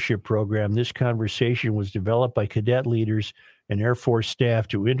Cadet Leadership Program, this conversation was developed by cadet leaders and Air Force staff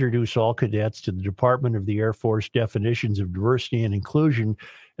to introduce all cadets to the Department of the Air Force definitions of diversity and inclusion,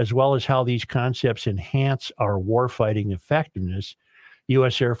 as well as how these concepts enhance our warfighting effectiveness.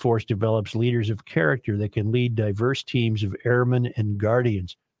 U.S. Air Force develops leaders of character that can lead diverse teams of airmen and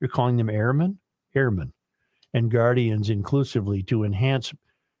guardians. You're calling them airmen? Airmen and guardians inclusively to enhance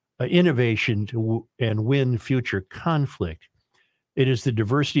innovation and win future conflict. It is the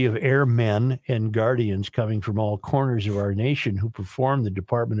diversity of airmen and guardians coming from all corners of our nation who perform the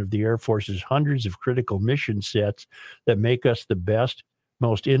Department of the Air Force's hundreds of critical mission sets that make us the best,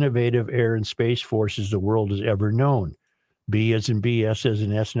 most innovative air and space forces the world has ever known. B as in B, S as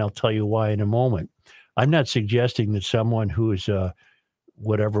in S, and I'll tell you why in a moment. I'm not suggesting that someone who is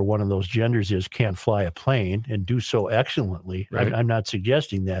whatever one of those genders is can't fly a plane and do so excellently. Right. I'm not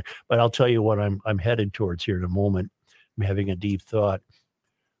suggesting that, but I'll tell you what I'm headed towards here in a moment. I'm having a deep thought.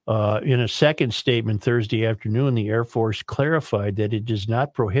 In a second statement Thursday afternoon, the Air Force clarified that it does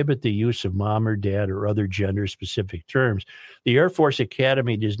not prohibit the use of mom or dad or other gender-specific terms. The Air Force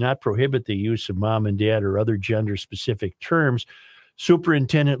Academy does not prohibit the use of mom and dad or other gender-specific terms.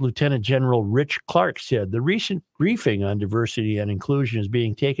 Superintendent Lieutenant General Rich Clark said the recent briefing on diversity and inclusion is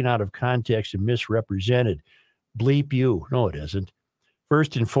being taken out of context and misrepresented. Bleep you. No, it isn't.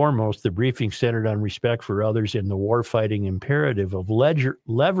 First and foremost, the briefing centered on respect for others and the warfighting imperative of leveraging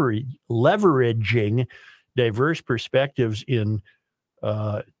diverse perspectives to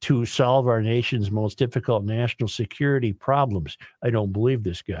solve our nation's most difficult national security problems. I don't believe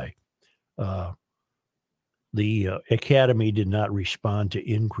this guy. The Academy did not respond to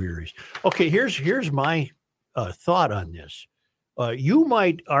inquiries. Okay, here's my thought on this. You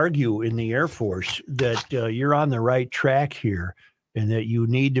might argue in the Air Force that you're on the right track here and that you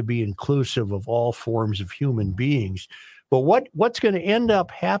need to be inclusive of all forms of human beings. But what's going to end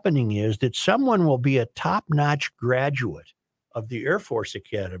up happening is that someone will be a top-notch graduate of the Air Force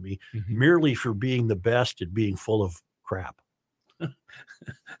Academy merely for being the best and being full of crap.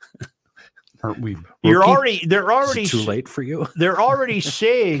 Aren't we? They're Is already it too late for you? They're already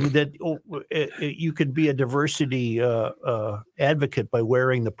saying that you could be a diversity advocate by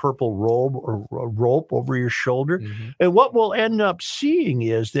wearing the purple robe or rope over your shoulder. And what we'll end up seeing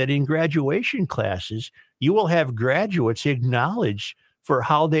is that in graduation classes, you will have graduates acknowledged for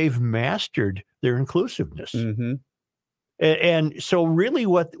how they've mastered their inclusiveness. And so really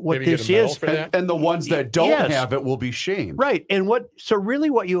what this is, and the ones that don't Yes. have it will be shamed. right. And so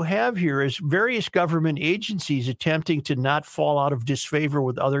really what you have here is various government agencies attempting to not fall out of disfavor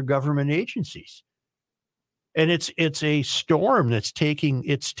with other government agencies. And it's a storm that's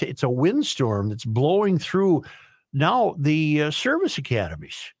it's a windstorm that's blowing through now the service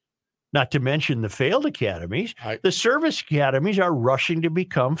academies, not to mention the failed academies. The service academies are rushing to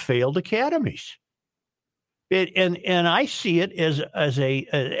become failed academies. And I see it as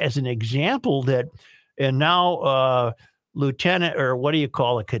an example that, and now Lieutenant, or what do you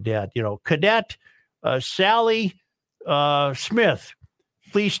call a cadet? Cadet Sally Smith,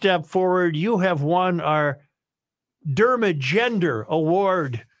 please step forward. You have won our Derma Gender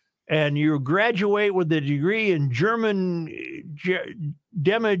Award, and you graduate with a degree in German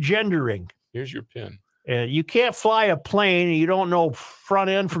demagendering. Here's your pin. You can't fly a plane. You don't know front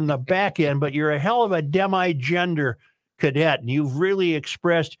end from the back end, but you're a hell of a demi-gender cadet, and you've really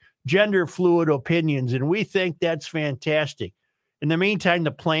expressed gender fluid opinions, and we think that's fantastic. In the meantime,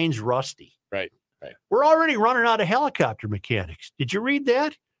 the plane's rusty. Right. We're already running out of helicopter mechanics. Did you read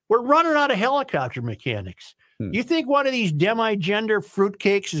that? We're running out of helicopter mechanics. You think one of these demi-gender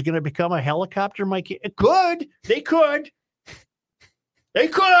fruitcakes is going to become a helicopter mechanic? It could. They could.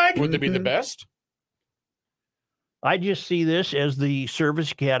 Would they be the best? I just see this as the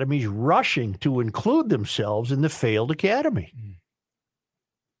service academies rushing to include themselves in the failed academy.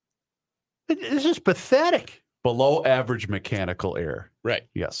 This is pathetic. Below average mechanical error. Right.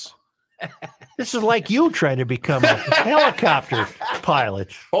 Yes. This is like you trying to become a helicopter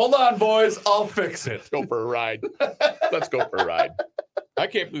pilot. Hold on, boys. I'll fix it. Let's go for a ride. Let's go for a ride. I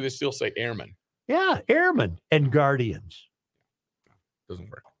can't believe they still say airmen. Yeah, airmen and guardians. Doesn't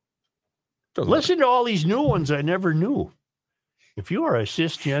work. Listen to all these new ones I never knew. If you are a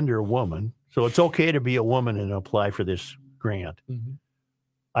cisgender woman, so it's okay to be a woman and apply for this grant.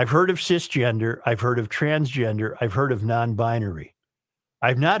 I've heard of cisgender. I've heard of transgender. I've heard of non-binary.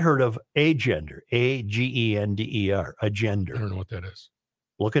 I've not heard of agender, A-G-E-N-D-E-R, a gender. I don't know what that is.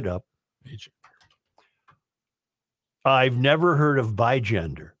 Look it up. I've never heard of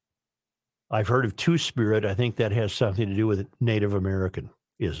bigender. I've heard of two-spirit. I think that has something to do with Native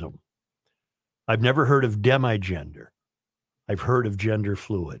Americanism. I've never heard of demigender. I've heard of gender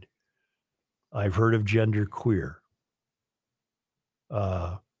fluid. I've heard of gender queer.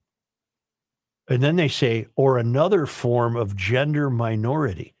 And then they say, or another form of gender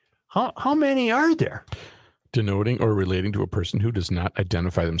minority. How many are there? Denoting or relating to a person who does not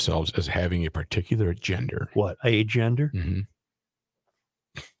identify themselves as having a particular gender. What, a gender? Mm-hmm.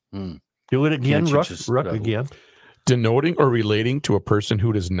 Do it again, Can't you Ruck, just- again. Denoting or relating to a person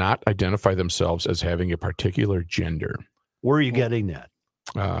who does not identify themselves as having a particular gender. Where are you getting that?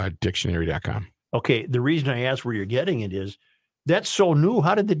 Dictionary.com. Okay, the reason I asked where you're getting it is that's so new.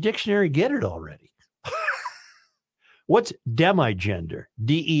 How did the dictionary get it already? What's demigender?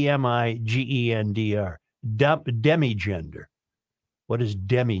 D-E-M-I-G-E-N-D-R. Demigender. What is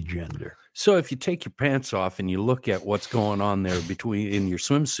demigender? So if you take your pants off and you look at what's going on there in your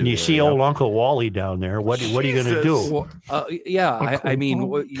swimsuit, And you see area, old Uncle Wally down there. What are you going to do? well,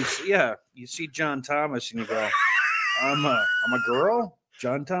 you see John Thomas and you go, I'm a girl,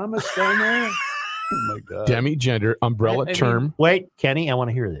 John Thomas down there. Oh my God. Demigender, umbrella term. Wait, Kenny, I want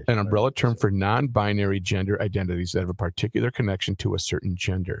to hear this. An umbrella term for non-binary gender identities that have a particular connection to a certain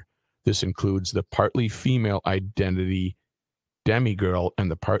gender. This includes the partly female identity demigirl and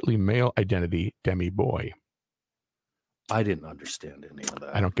the partly male identity demiboy. I didn't understand any of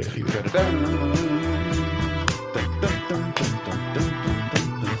that. I don't get it either.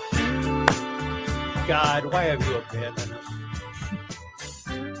 God, why have you abandoned us?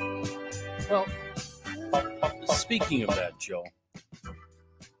 Well, speaking of that, Joe,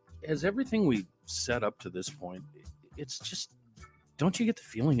 has everything we set up to this point, it's just, don't you get the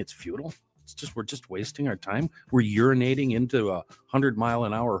feeling it's futile? It's just, we're just wasting our time. We're urinating into a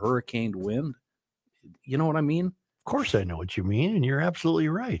 100-mile-an-hour hurricane wind. You know what I mean? Of course I know what you mean, and you're absolutely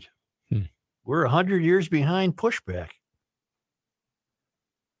right. We're 100 years behind pushback.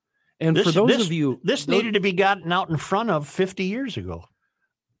 And for those of you... This needed to be gotten out in front of 50 years ago.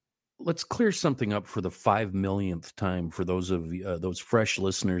 Let's clear something up for the 5 millionth time for those of those fresh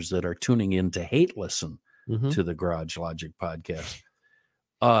listeners that are tuning in to hate listen to the Garage Logic podcast.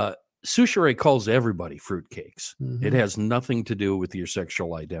 Soucheray calls everybody fruitcakes. It has nothing to do with your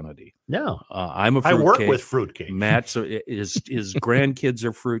sexual identity. No. I'm a I fruitcake. work with fruitcake. Matt's his grandkids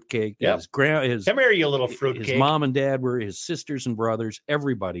are fruitcake. Yep. His Come here, you little fruitcake. His mom and dad were his sisters and brothers.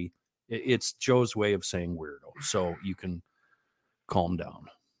 Everybody. It's Joe's way of saying weirdo. So you can calm down.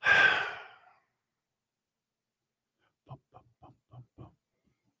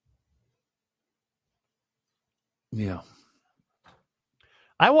 Yeah.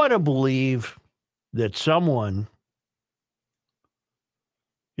 I want to believe that someone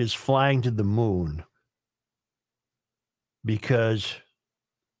is flying to the moon because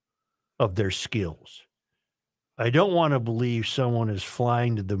of their skills. I don't want to believe someone is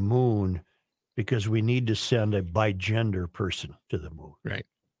flying to the moon because we need to send a bigender person to the moon. Right.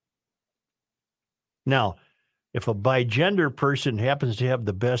 Now, if a bigender person happens to have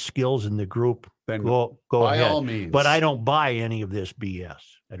the best skills in the group, Then go by ahead. all means. But I don't buy any of this BS.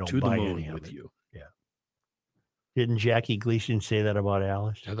 I don't To the buy moon any of with it. you. Yeah. Didn't Jackie Gleason say that about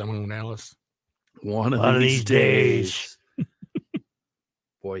Alice? To the moon, Alice. One of these days.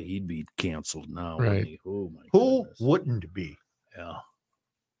 Boy, he'd be canceled now. Right. Wouldn't he? Oh my Who goodness. wouldn't be? Yeah.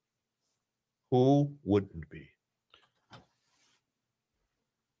 Who wouldn't be?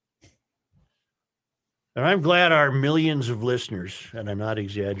 And I'm glad our millions of listeners, and I'm not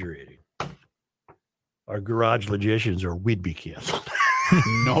exaggerating, are garage logicians or we'd be canceled.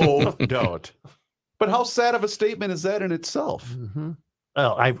 No doubt. But how sad of a statement is that in itself? Mm-hmm.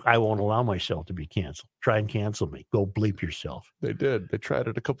 Well, I won't allow myself to be canceled. Try and cancel me. Go bleep yourself. They did. They tried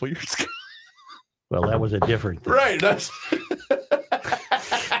it a couple of years ago. Well, that was a different thing. Right. That's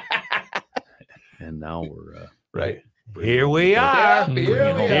And now we're right. Here we are.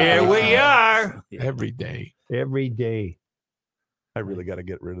 Here we are. Every day. Every day. I really got to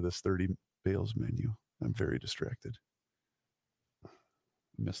get rid of this 30 bales menu. I'm very distracted.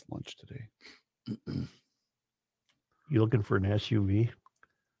 Missed lunch today. You looking for an SUV?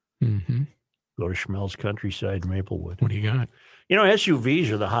 Mm-hmm. Go to Schmelz Countryside, Maplewood. What do you got? You know, SUVs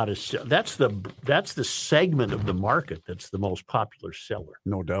are the hottest. That's the segment of the market that's the most popular seller.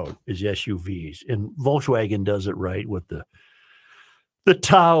 No doubt. Is SUVs, and Volkswagen does it right with the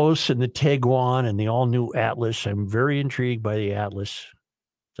Taos and the Tiguan and the all new Atlas. I'm very intrigued by the Atlas.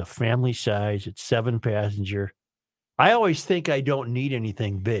 It's a family size. It's 7-passenger. I always think I don't need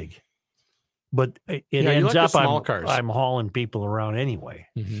anything big, but it you ends like the up small cars. I'm hauling people around anyway.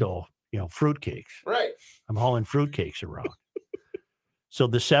 Mhm. So fruitcakes. Right. I'm hauling fruitcakes around. So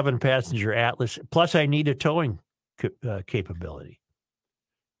the 7-passenger Atlas, plus I need a towing capability.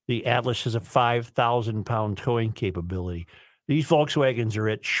 The Atlas has a 5,000-pound towing capability. These Volkswagens are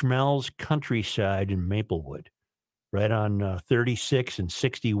at Schmelz Countryside in Maplewood, right on 36 and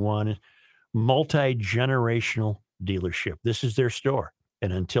 61, multi-generational dealership. This is their store.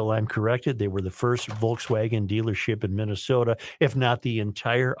 And until I'm corrected, they were the first Volkswagen dealership in Minnesota, if not the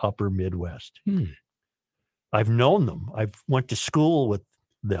entire upper Midwest. I've known them. I've went to school with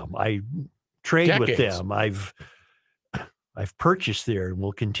them. I trade with Decades. them. I've purchased there and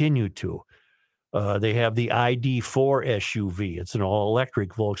will continue to. They have the ID4 SUV. It's an all-electric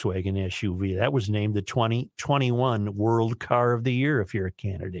Volkswagen SUV. That was named the 2021 World Car of the Year if you're a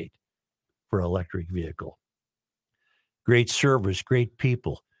candidate for electric vehicle. Great service, great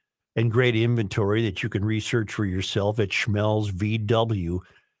people, and great inventory that you can research for yourself at schmelzvw.com.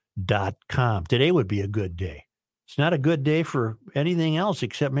 Today would be a good day. It's not a good day for anything else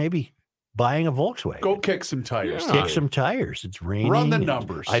except maybe buying a Volkswagen. Go kick some tires. Kick some tires. It's raining. Run the and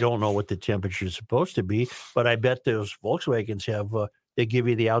numbers. I don't know what the temperature is supposed to be, but I bet those Volkswagens have, they give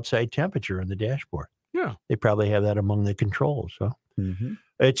you the outside temperature on the dashboard. Yeah. They probably have that among the controls. So Mm-hmm.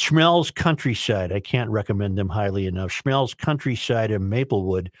 it's Schmelz Countryside. I can't recommend them highly enough. Schmelz Countryside in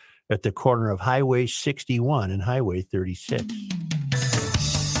Maplewood at the corner of Highway 61 and Highway 36.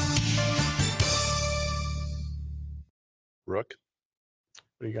 Rook,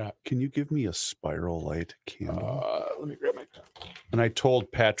 What do you got? can you give me a spiral light candle? Let me grab my cup. And I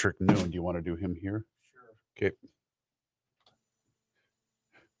told Patrick Noon, do you want to do him here? Okay.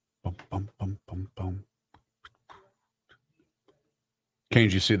 Bum, bum, bum, bum, bum. Kane,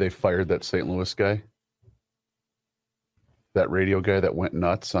 did you see they fired that St. Louis guy? That radio guy that went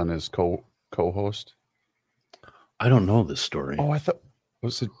nuts on his co-host? I don't know this story. Oh, I thought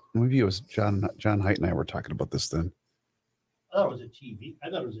maybe it was John Haidt and I were talking about this then. I thought it was a TV. I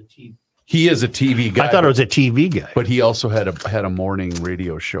thought it was a TV. He is a TV guy. I thought it was a TV guy. But he also had a morning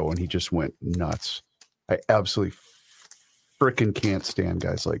radio show and he just went nuts. I absolutely freaking can't stand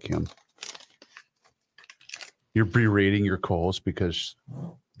guys like him. You're berating your co-host because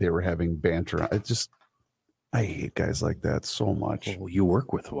they were having banter. I hate guys like that so much. Well, you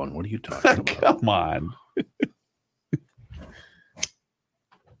work with one. What are you talking about? Come on.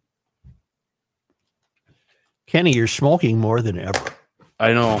 Kenny, you're smoking more than ever.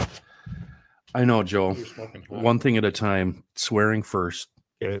 I know, Joe. One thing at a time. Swearing first.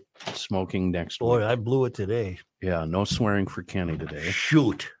 Okay. Smoking next Boy, week. I blew it today. Yeah, no swearing for Kenny today.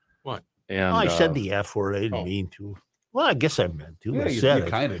 Shoot. What? And I said the F word. I didn't mean to. Well, I guess I meant to. Yeah, I you said it.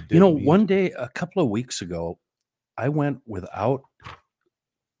 kind of did. You know, one day, a couple of weeks ago, I went without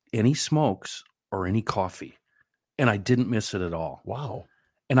any smokes or any coffee, and I didn't miss it at all. Wow.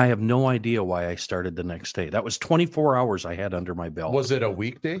 And I have no idea why I started the next day. That was 24 hours I had under my belt. Was it a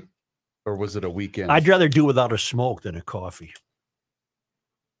weekday or was it a weekend? I'd rather do without a smoke than a coffee.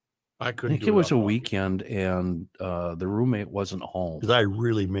 I I couldn't. think it was a weekend, and the roommate wasn't home. Because I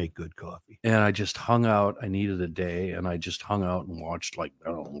really make good coffee. And I just hung out. I needed a day, and I just hung out and watched, like,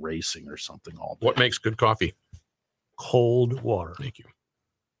 I don't know, racing or something all day. What makes good coffee? Cold water. Thank you.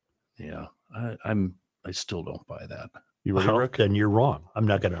 Yeah, I still don't buy that. You ready, Well, Rick? then you're wrong. I'm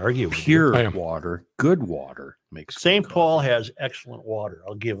not going to argue with you. Pure I am. water, good water makes good St. coffee. Paul has excellent water.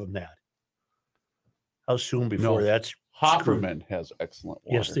 I'll give them that. How soon before No. that's Hofferman has excellent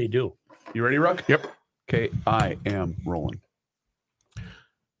water. Yes, they do. You ready, Ruck? Yep. Okay, I am rolling.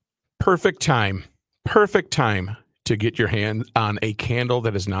 Perfect time to get your hand on a candle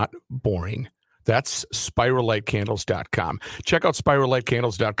that is not boring. That's spirallightcandles.com. Check out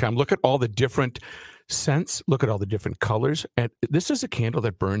spirallightcandles.com. Look at all the different scents. Look at all the different colors. And this is a candle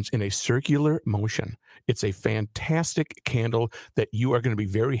that burns in a circular motion. It's a fantastic candle that you are going to be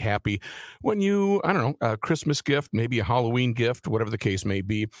very happy when you, I don't know, a Christmas gift, maybe a Halloween gift, whatever the case may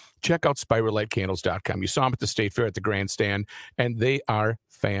be. Check out spirallightcandles.com. You saw them at the State Fair at the Grandstand, and they are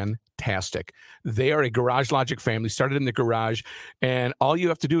fantastic. They are a Garage Logic family, started in the garage, and all you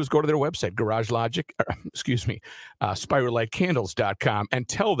have to do is go to their website, spirallightcandles.com, and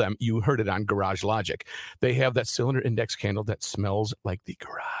tell them you heard it on Garage Logic. They have that cylinder index candle that smells like the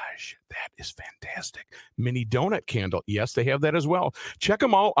garage. That is fantastic. Mini donut candle. Yes, they have that as well. Check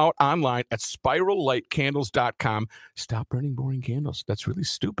them all out online at spirallightcandles.com. Stop burning boring candles. That's really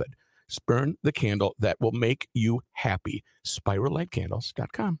stupid. Burn the candle that will make you happy.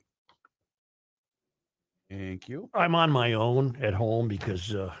 spirallightcandles.com. Thank you. I'm on my own at home because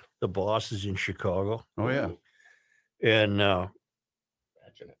the boss is in Chicago. Oh, yeah. And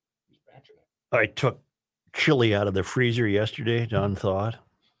I took chili out of the freezer yesterday, done thawed.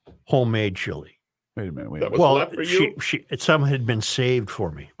 Homemade chili. Wait a minute. Wait a That minute. was Well, left for you? some had been saved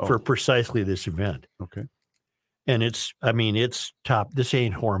for me Oh. for precisely this event. Okay. And it's top. This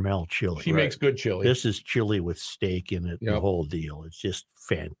ain't Hormel chili. She makes good chili. This is chili with steak in it, the Yep. whole deal. It's just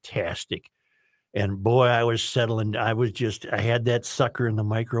fantastic. And boy, I was settling. I had that sucker in the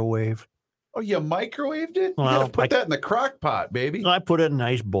microwave. Oh, you microwaved it? You Well, gotta put that in the crock pot, baby. I put it in a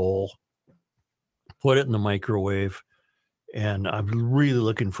nice bowl, put it in the microwave, and I'm really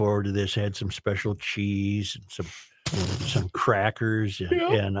looking forward to this. Had some special cheese and some crackers,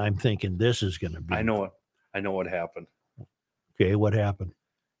 and I'm thinking this is going to be. I know what happened. Okay, what happened?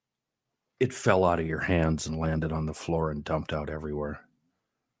 It fell out of your hands and landed on the floor and dumped out everywhere.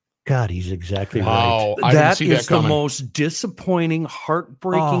 God, he's exactly right. Wow. I didn't That see that is the coming. most disappointing,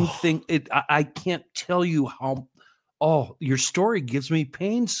 heartbreaking Oh. thing. I can't tell you how. Oh, your story gives me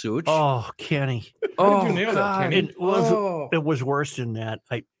pain, Such. Oh, Kenny, How did you nail that, Kenny? it was worse than that.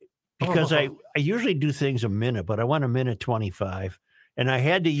 Because I usually do things a minute, but I went a minute 25. And I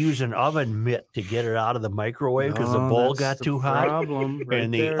had to use an oven mitt to get it out of the microwave because the bowl got too hot. Problem right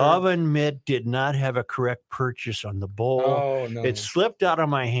And the there. oven mitt did not have a correct purchase on the bowl. Oh, no. It slipped out of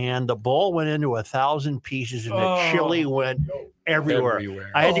my hand. The bowl went into 1,000 pieces, and the chili went everywhere.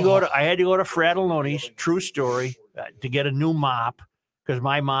 I had to go to Fratelloni's, true story, to get a new mop because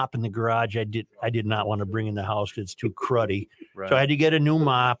my mop in the garage I did not want to bring in the house because it's too cruddy. Right. So I had to get a new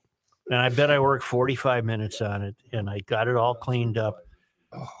mop. And I bet I worked 45 minutes on it, and I got it all cleaned up.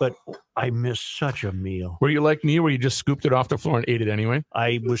 But I missed such a meal. Were you like me where you just scooped it off the floor and ate it anyway?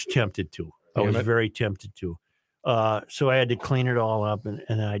 I was tempted to. I was Damn it. very tempted to. So I had to clean it all up,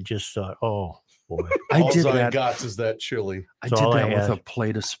 and I just thought, oh boy, I All did I that. got is that chili. I That's did all I that with had. a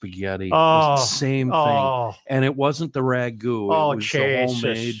plate of spaghetti. It was Oh, the same thing. oh, And it wasn't the ragu. Oh, it was the Jesus.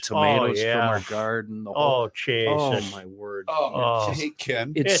 homemade Oh, tomatoes yeah. from our garden. The whole, oh, Jesus. my word. Oh. Hey,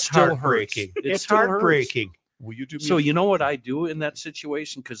 Ken, It It's still heartbreaking. hurts. It It's still hurts. heartbreaking. will you do me So a you know what I do in that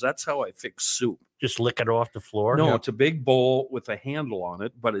situation? Because that's how I fix soup. Just lick it off the floor. No, it's a big bowl with a handle on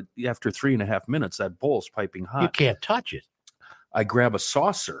it, but after 3.5 minutes, that bowl's piping You hot. can't touch it. I grab a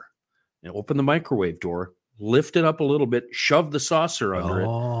saucer and open the microwave door, lift it up a little bit, shove the saucer under it,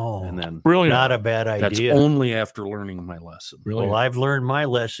 Oh, and then Brilliant. not a bad that's idea. only after learning my lesson. Brilliant. Well, I've learned my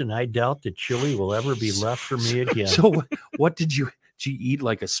lesson. I doubt that chili will ever be left for me again. So what did you eat,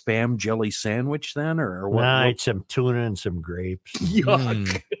 like a Spam jelly sandwich then, or what? I what- ate some tuna and some grapes. Yuck.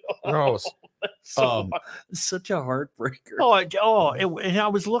 Mm, gross. Such a heartbreaker. And I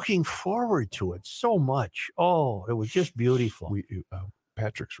was looking forward to it so much. Oh, it was just beautiful.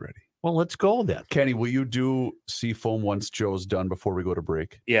 Patrick's ready. Well, let's go then. Kenny, will you do Seafoam once Joe's done before we go to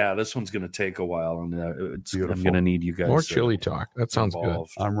break? Yeah, this one's going to take a while, and I'm Beautiful. going to need you guys. More chili talk. That sounds good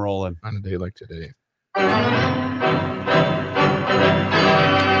involved. I'm rolling. on a day like today.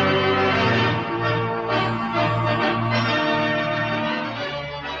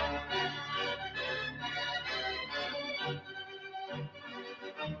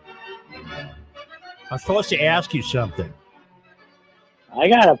 I'm supposed to ask you something. I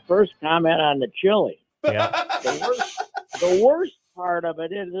got a first comment on the chili. Yeah. The worst part of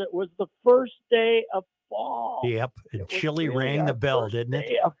it is it was the first day of fall. Yep. It And was chili really rang the our bell, first didn't it?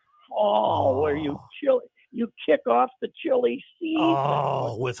 day of fall, where you kick off the chili season.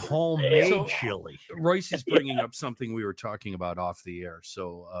 Oh, with homemade So- chili. Royce is bringing up something we were talking about off the air.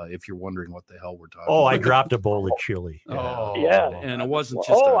 So if you're wondering what the hell we're talking Oh, I about. dropped a bowl of chili. Oh, Yeah. And it wasn't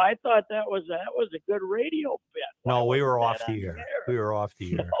just Oh, a, I thought that was a good radio bit. No, Why we were wasn't off that the on air. We were off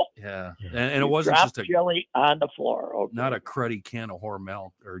the air. yeah. Yeah. And it You wasn't dropped just a chili on the floor. Okay. not a cruddy can of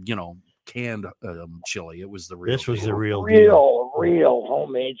Hormel or canned chili. It was the real. This was deal. the real deal. real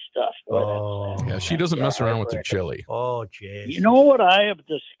homemade stuff. with it. Oh, Yeah, she doesn't mess around with the chili. oh, jeez. You know what I have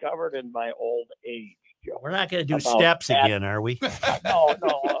discovered in my old age, Joe? We're not going to do About steps that. again, are we? No,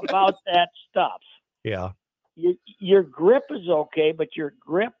 about that stuff. Yeah. Your grip is okay, but your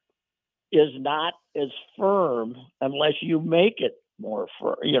grip is not as firm unless you make it more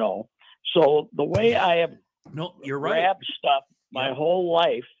firm. So the way I have No, you're right. grabbed stuff my Yeah. whole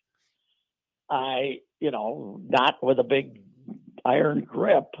life, not with a big iron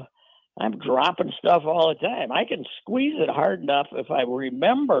grip. I'm dropping stuff all the time. I can squeeze it hard enough if I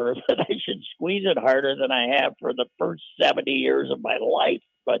remember that I should squeeze it harder than I have for the first 70 years of my life.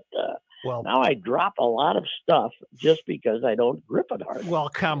 But Well, now I drop a lot of stuff just because I don't grip it hard. well,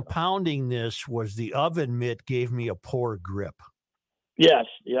 compounding this was the oven mitt gave me a poor grip Yes,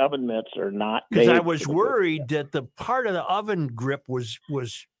 the oven mitts are not because I made was for the grip. worried that the part of the oven grip was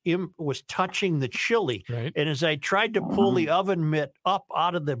touching the chili, Right? and as I tried to pull the oven mitt up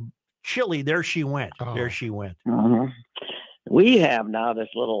out of the chili, there she went. Oh. There she went. Mhm. We have now this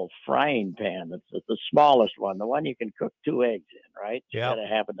little frying pan. That's the smallest one, the one you can cook 2 eggs in, right? Yeah. Instead of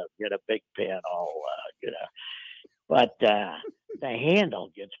having to get a big pan But the handle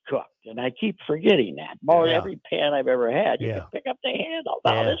gets cooked, and I keep forgetting that. More Yeah. every pan I've ever had, you Yeah. can pick up the handle.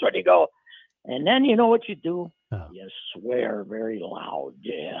 Now Yeah. this one you go, and then you know what you do? Oh. You swear very loud.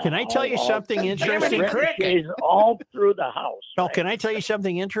 Yeah. Can I tell you something interesting? Ricochets all through the house. No, right? can I tell you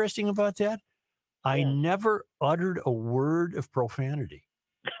something interesting about that? I Yeah. never uttered a word of profanity.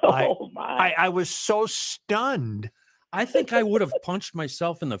 I- Oh my! I was so stunned. I think I would have punched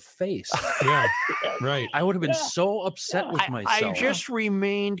myself in the face. Yeah. Right. I would have been Yeah. so upset with I myself. just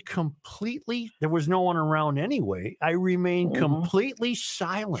remained completely, there was no one around anyway. I remained Mhm. completely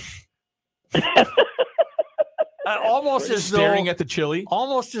silent. Almost as Staring though, at the chili.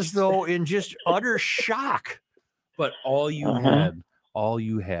 almost as though in just utter shock. But all you Uh-huh.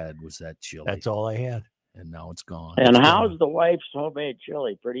 had was that chili. That's all I had. And now it's gone. And It's how's gone. the wife's homemade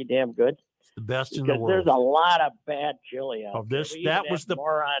chili? Pretty damn good. It's the best in the Because there's world. a lot of bad chili out Oh, there. this- We that even was have the-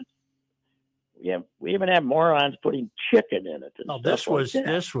 morons. We even have morons putting chicken in it. And Oh, stuff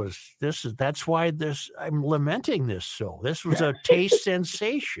that's why I'm lamenting this. So this was a taste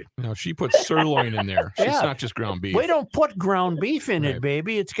sensation. No, she put sirloin in there. It's Yeah. not just ground beef. We don't put ground beef in it, Right.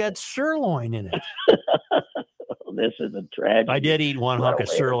 baby. It's got sirloin in it. This is a tragedy. I did eat one What a hunk of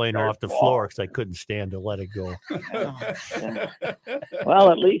way to sirloin start off the fall. floor because I couldn't stand to let it go.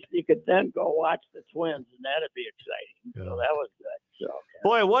 Well, at least you could then go watch the Twins, and that'd be exciting. So Yeah. that was good. So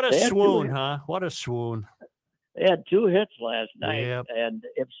Boy, what a They had swoon, to- huh? What a swoon. They had 2 hits last night, Yep. and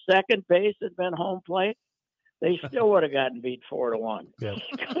if second base had been home plate, they still would have gotten beat 4-1. Yep.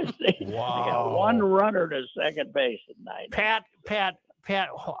 they got 1 runner to second base at 9. Pat,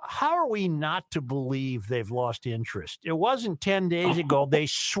 how are we not to believe they've lost interest? It wasn't 10 days ago. They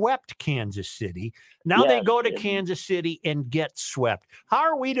swept Kansas City. Now they Yes, go to and- Kansas City and get swept. How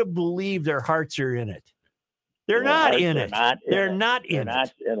are we to believe their hearts are in it? They're Their not hearts in are it. not in They're it. not They're in not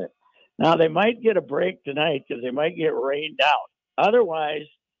it. in it. Now they might get a break tonight because they might get rained out. Otherwise,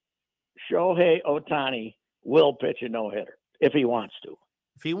 Shohei Ohtani will pitch a no-hitter if he wants to.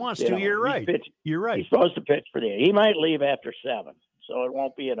 If he wants You to, know, you're he's right. pitch- You're right. He's supposed to pitch for the. He might leave after 7, so it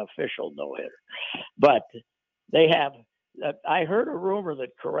won't be an official no-hitter. But they have. I heard a rumor that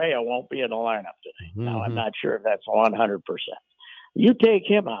Correa won't be in the lineup today. Now I'm Mhm. not sure if that's 100%. You take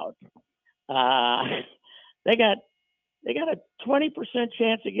him out. They got a 20%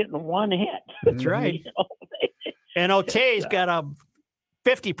 chance of getting 1 hit. That's right. You know, And Otay's got a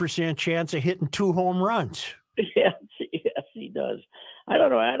 50% chance of hitting 2 home runs. yes, he does. I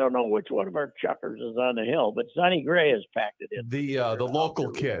don't know which one of our chuckers is on the hill, but Sonny Gray has packed it in. The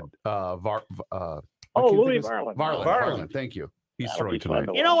local kid, Louis Varland. Varland. Thank you. He's That'll throwing be fun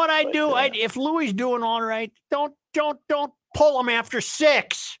tonight. to You know watch, what I'd but, do? If Louis doing all right, don't pull him after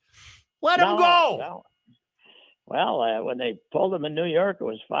 6. Let him go. no. Well, when they pulled him in New York, it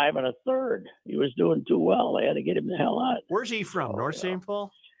was 5 1/3. He was doing too well. They had to get him the hell out. Where's he from? Oh, North yeah. St.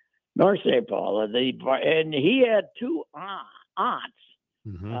 Paul? North St. Paul. And he had 2 aunts,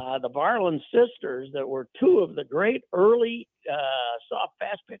 Mhm. the Varland sisters, that were 2 of the great early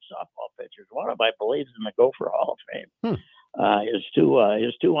fast pitch softball pitchers. One of them, I believe, is in the Gopher Hall of Fame. His two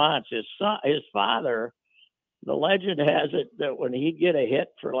aunts, his father. The legend has it that when he'd get a hit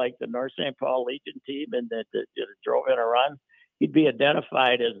for like the North St. Paul Legion team and that drove in a run, he'd be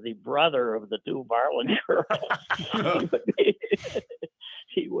identified as the brother of the 2 Varland girls.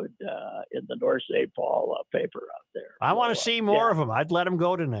 he would in the North St. Paul paper out there. I want to So, see more yeah. of him. I'd let him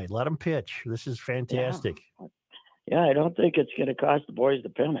go tonight. Let him pitch. This is fantastic. Yeah, I don't think it's going to cost the boys the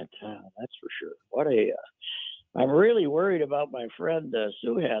pennant. That's for sure. I'm really worried about my friend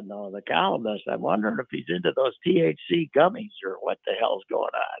Suhan, though, the columnist. I'm wondering if he's into those THC gummies or what the hell's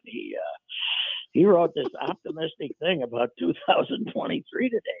going on. He wrote this optimistic thing about 2023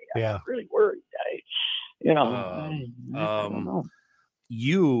 today. Yeah. I'm really worried. I don't know.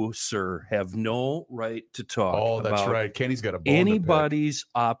 You, sir, have no right to talk. Oh, that's about right. Kenny's got a bone to pick. anybody's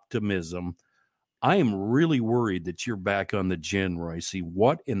optimism. I am really worried that you're back on the gin, Royce.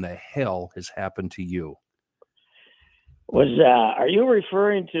 What in the hell has happened to you? Are you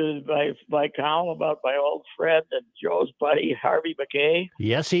referring to my column about my old friend and Joe's buddy Harvey McKay?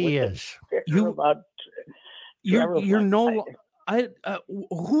 Yes, he is. You're no.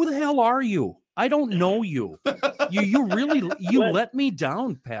 Who the hell are you? I don't know you. You really let me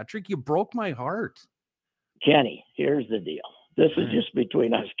down, Patrick. You broke my heart. Kenny, here's the deal. This is just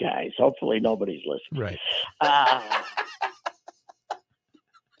between us guys. Hopefully nobody's listening. Right.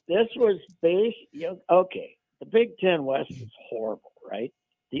 This was based. Okay, the Big Ten West is horrible, right?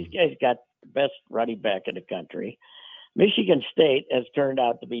 These guys got the best running back in the country. Michigan State has turned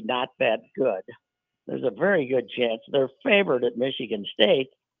out to be not that good. There's a very good chance they're favored at Michigan State.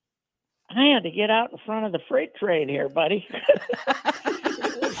 I had to get out in front of the freight train here, buddy.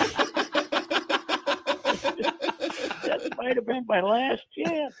 That might have been my last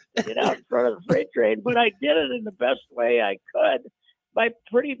chance to get out in front of the freight train, but I did it in the best way I could by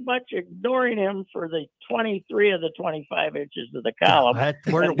pretty much ignoring him for the 23 of the 25 inches of the column.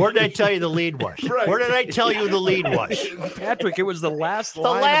 Where did I tell you the lead was? Right. Where did I tell you the lead was? Patrick, it was the last The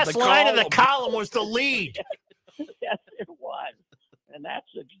line. last of the line of the column. column was the lead. Yes, it was. And that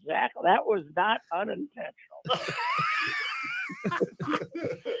was not unintentional.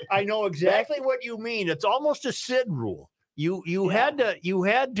 I know exactly what you mean. It's almost a Sid rule. You had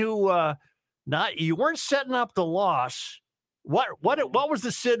to not, you weren't setting up the loss. What was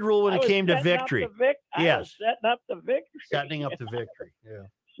the Sid rule when it came to victory? I was setting up the victory. Setting up the victory. Yeah.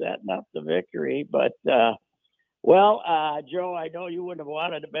 Setting up the victory. But Joe, I know you wouldn't have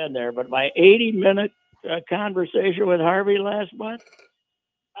wanted to been there, but my 80-minute conversation with Harvey last month,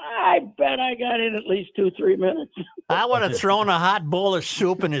 I bet I got in at least 2-3 minutes. I would have thrown a hot bowl of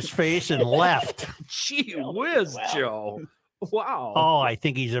soup in his face and left. Gee whiz, Joe. Wow. Oh, I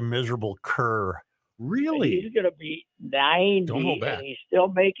think he's a miserable cur. Really? He's going to be 90, Don't hold back. and he's still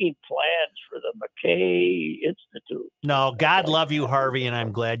making plans for the McKay Institute. No, God love you, Harvey, and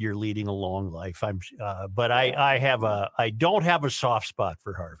I'm glad you're leading a long life. But I don't have a soft spot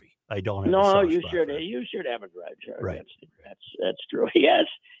for Harvey. I don't have. No, a soft you spot should. for him. You should have a grudge. Right. That's true. Yes,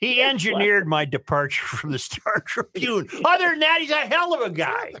 He engineered my departure from the Star Tribune. Other than that, he's a hell of a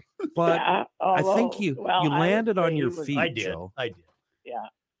guy. But Yeah, I think although- you well, you I would landed say on he your was- feet, I did. Joe. I did. Yeah,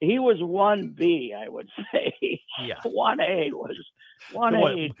 he was 1B, I would say. Yeah. 1A was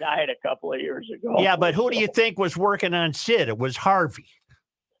 1A died a couple of years ago. Yeah, but who do you think was working on Sid? It was Harvey.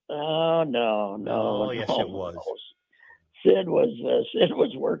 Oh no, Oh, no, yes, no, it was. no. Sid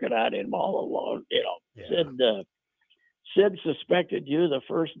was working on him all along. You know, Yeah. Sid suspected you the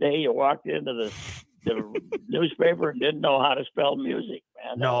first day you walked into the newspaper and didn't know how to spell music,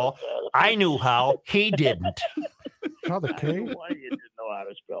 man. That No, was, I knew how. He didn't. How the I don't know K? why you didn't know how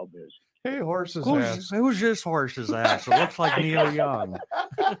to spell music. Hey, horse's ass. Who's this horse's ass? It looks like Neil Young.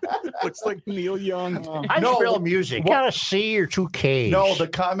 Looks like Neil Young. I No, spell music. what- Got a C or two K's. No, the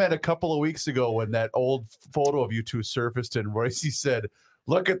comment a couple of weeks ago when that old photo of you two surfaced and Royce said,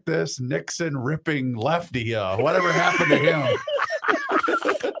 "Look at this Nixon ripping lefty. Whatever happened to him?"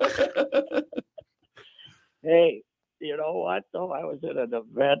 Hey, you know what though? I was at an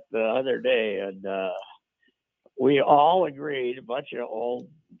event the other day, and we all agreed, a bunch of old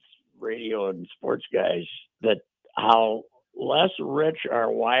radio and sports guys, that how less rich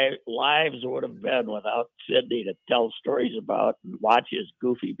our lives would have been without Sidney to tell stories about and watch his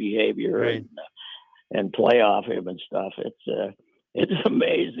goofy behavior Right. and play off him and stuff. It's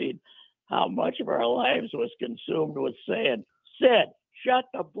amazing how much of our lives was consumed with saying, "Sid, shut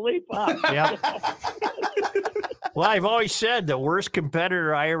the bleep up." Yep. Well, I've always said the worst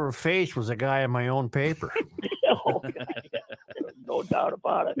competitor I ever faced was a guy in my own paper. Oh, God, yeah. There's no doubt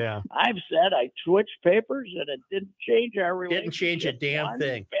about it. Yeah. I've said I switched papers and it didn't change our relationship. Didn't change a damn one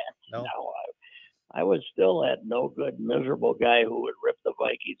thing. bit. No. No, I was still that no good, miserable guy who would rip the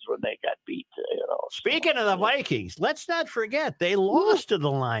Vikings when they got beat. You know. Speaking of the Vikings, let's not forget they lost to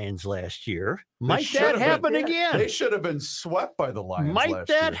the Lions last year. Might should that have happen been. again? They should have been swept by the Lions. Might last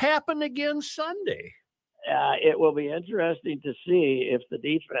that year. happen again Sunday? It will be interesting to see if the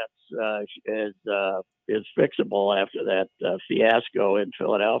defense is fixable after that fiasco in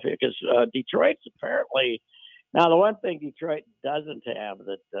Philadelphia, because Detroit's apparently now the one thing Detroit doesn't have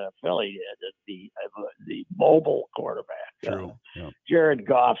that Philly did is the mobile quarterback. True. Yeah. Jared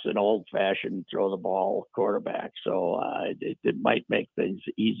Goff's an old-fashioned throw the ball quarterback, so it might make things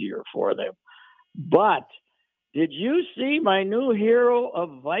easier for them. But did you see my new hero of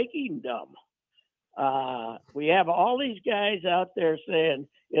Vikingdom? We have all these guys out there saying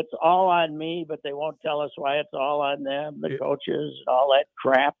it's all on me, but they won't tell us why it's all on them, the coaches, and all that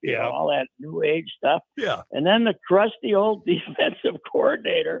crap, you know, all that new age stuff. Yeah. And then the crusty old defensive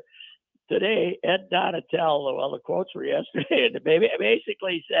coordinator today, Ed Donatel, well, the quotes were yesterday, and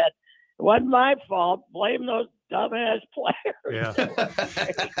basically said, "It wasn't my fault. Blame those dumbass players." Yeah.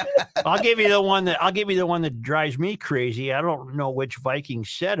 I'll give you the one that drives me crazy. I don't know which Viking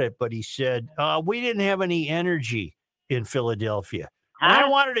said it, but he said, "We didn't have any energy in Philadelphia." And I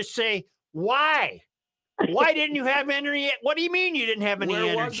wanted to say, why? Why didn't you have energy? What do you mean you didn't have any Where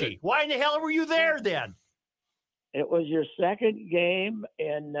was energy? Why in the hell were you there then? It was your second game,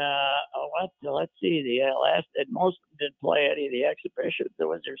 and let's see, the last, and most of them didn't play any of the exhibitions. It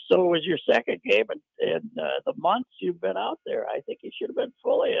was your second game, and the months you've been out there, I think you should have been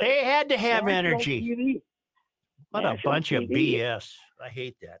fully. They had to have national energy. TV. What a National bunch of TV. BS. I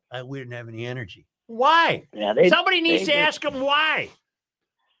hate that. We didn't have any energy. Why? Yeah, Somebody needs they to did- ask them why.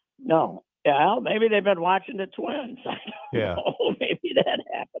 No, yeah, maybe they've been watching the Twins. I don't Yeah. know. Maybe that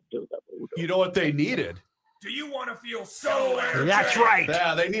happened to them. Who knows? You know what they needed? Do you want to feel so energetic? That's right.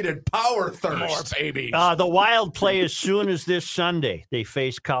 Yeah, they needed power thirst. More babies. The Wild play as soon as this Sunday. They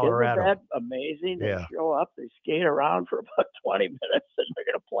face Colorado. Isn't that amazing? They Yeah. show up, they skate around for about 20 minutes, and they're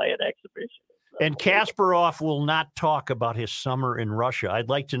going to play an exhibition. And Kasparov will not talk about his summer in Russia. I'd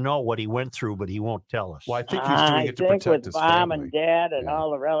like to know what he went through, but he won't tell us. Well, I think he's doing it to protect with his mom family. and dad and Yeah. all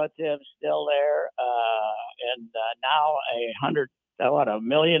the relatives still there, and now 1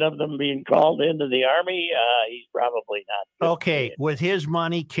 million of them being called into the army. He's probably not. Okay, with his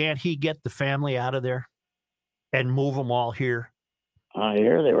money, can't he get the family out of there and move them all here? I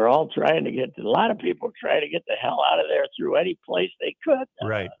hear they were all trying to get. A lot of people trying to get the hell out of there through any place they could.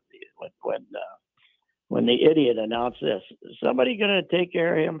 Right. When the idiot announced this, is somebody going to take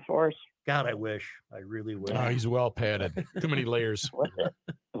care of him for us? God, I wish. I really wish. Oh, he's well padded. Too many layers.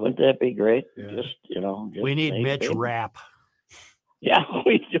 Wouldn't that be great? Yeah. Just we need say, Mitch "Hey." Rapp. Yeah,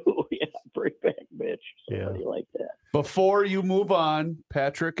 we do. Yeah, bring back Mitch. Somebody like that. Before you move on,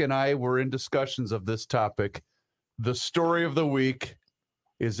 Patrick and I were in discussions of this topic. The story of the week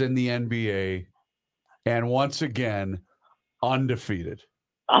is in the NBA, and once again, undefeated.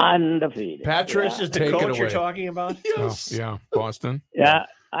 Undefeated. Patrick, Yeah. Is the take it coach you're away. talking about? Oh, yeah, Boston. Yeah.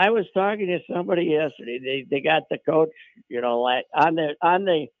 I was talking to somebody yesterday. They got the coach, like on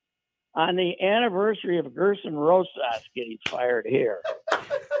the anniversary of Gerson Rosas getting fired here.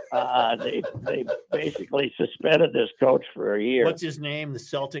 They basically suspended this coach for a year. What's his name? The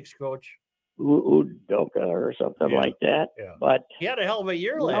Celtics coach? Udoka or something like that. Yeah. But he had a hell of a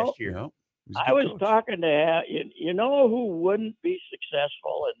year last year. I was talking to you know who wouldn't be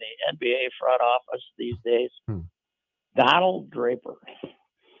successful in the NBA front office these days? Donald Draper.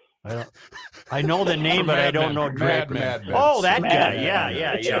 I know the name, but I don't know Draper. Oh, that guy. Yeah.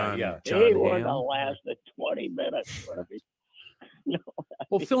 He wouldn't have lasted 20 minutes.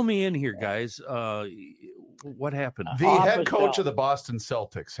 Well, fill me in here, guys. What happened? The head coach of the Boston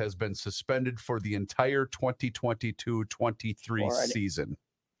Celtics has been suspended for the entire 2022-23 season.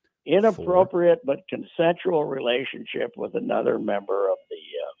 Inappropriate but consensual relationship with another member of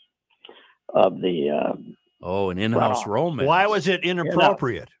the an in-house romance. Why was it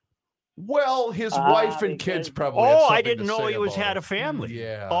inappropriate? Well, his wife and kids probably. Oh, I didn't know he had a family.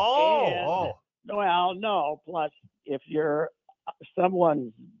 Yeah. Well, no. Plus, if you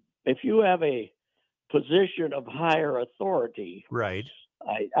have a position of higher authority, right?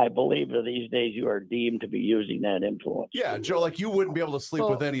 I believe that these days you are deemed to be using that influence. Yeah, Joe, like you wouldn't be able to sleep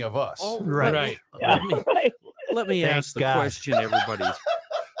with any of us. Oh, right. Let me ask the question, everybody.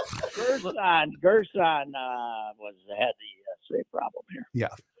 Gerson had the same problem here. Yeah.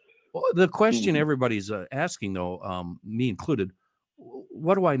 Well, the question everybody's asking, though, me included,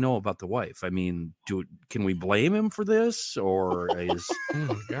 what do I know about the wife? I mean, can we blame him for this, or is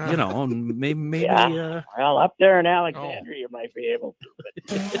maybe? Well, up there in Alexandria, you might be able to.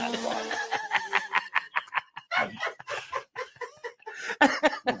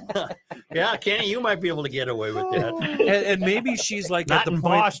 But yeah, Kenny, you might be able to get away with that. And maybe she's like not at the in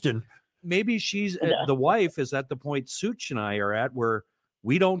point, Boston. Maybe she's the wife is at the point Such and I are at, where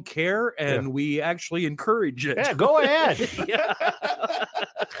we don't care and we actually encourage it. Yeah, go ahead.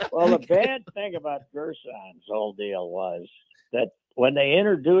 Well, the bad thing about Gerson's whole deal was that when they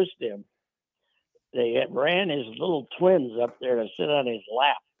introduced him, they ran his little twins up there to sit on his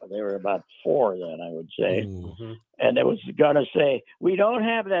lap. They were about 4 then, I would say. Mm-hmm. And it was going to say, we don't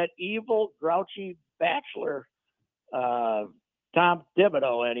have that evil, grouchy bachelor, Tom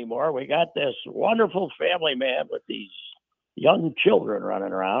Thibodeau anymore. We got this wonderful family man with these young children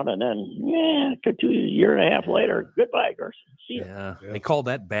running around. And then, a year and a half later, goodbye, Gerson. See you. Yeah, they call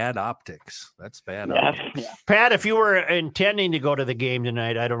that bad optics. That's bad optics. Yeah. Pat, if you were intending to go to the game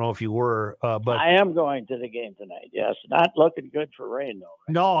tonight, I don't know if you were, but I am going to the game tonight. Yes, not looking good for rain though.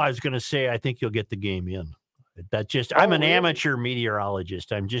 Right? No, I was going to say I think you'll get the game in. I'm an amateur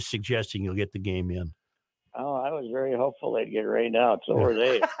meteorologist. I'm just suggesting you'll get the game in. Oh, I was very hopeful they'd get rained out. So were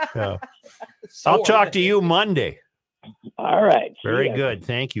they. I'll talk to you Monday. All right. Very good.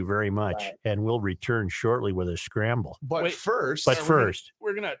 Thank you very much. Right. And we'll return shortly with a scramble. But first,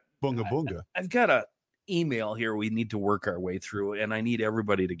 we're gonna bunga bunga. I've got a email here we need to work our way through, and I need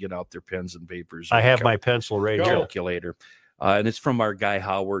everybody to get out their pens and papers. I have my pencil ready. Calculator. And it's from our guy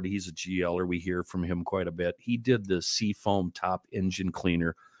Howard. He's a GLer. We hear from him quite a bit. He did the Seafoam top engine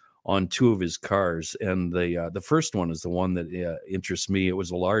cleaner on 2 of his cars, and the first one is the one that interests me. It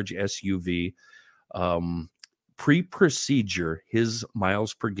was a large SUV. Pre-procedure, his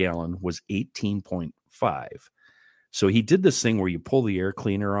miles per gallon was 18.5. So he did this thing where you pull the air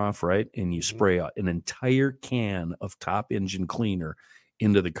cleaner off, right? And you spray an entire can of top engine cleaner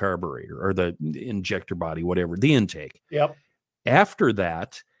into the carburetor or the injector body, whatever, the intake. Yep. After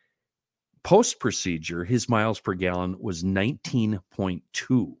that, post-procedure, his miles per gallon was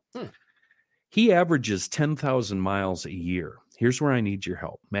 19.2. He averages 10,000 miles a year. Here's where I need your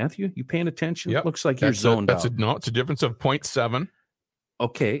help. Matthew, you paying attention? Yep. Looks like you're zoned out. It's a difference of 0.7.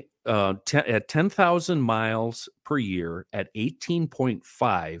 Okay. At 10,000 miles per year at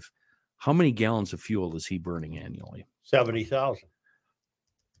 18.5, how many gallons of fuel is he burning annually? 70,000.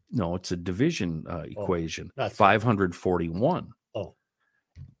 No, it's a division equation. 541. Oh.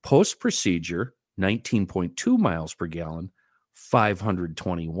 Post-procedure, 19.2 miles per gallon,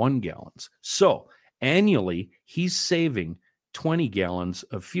 521 gallons. So annually, he's saving 20 gallons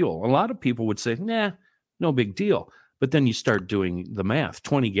of fuel. A lot of people would say, nah, no big deal. But then you start doing the math.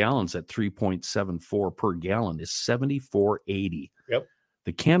 20 gallons at 3.74 per gallon is $74.80. Yep.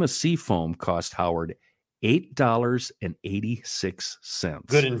 The can of Seafoam cost Howard $8.86.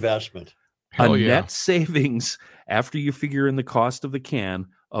 Good investment. Net savings after you figure in the cost of the can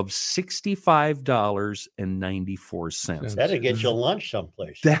of $65.94. That'll get you lunch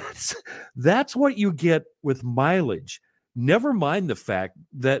someplace. That's what you get with mileage. Never mind the fact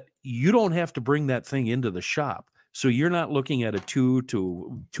that you don't have to bring that thing into the shop. So you're not looking at a $2,000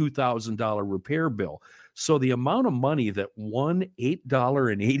 to $2,000 repair bill. So the amount of money that one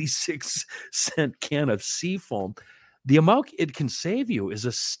 $8.86 can of Seafoam, the amount it can save you is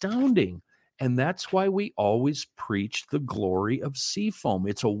astounding. And that's why we always preach the glory of Seafoam.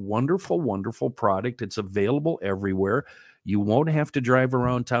 It's a wonderful, wonderful product. It's available everywhere. You won't have to drive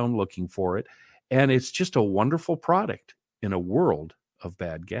around town looking for it. And it's just a wonderful product in a world of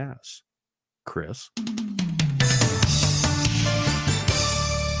bad gas. Chris?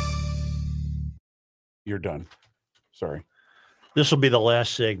 You're done. Sorry. This will be the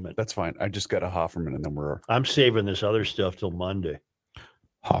last segment. That's fine. I just got a Hofferman and then we're... I'm saving this other stuff till Monday.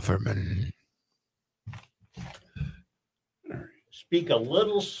 Hofferman. Speak a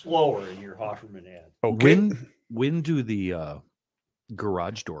little slower in your Hofferman ad. Okay. When do the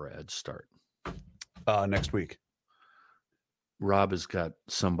garage door ads start? Next week. Rob has got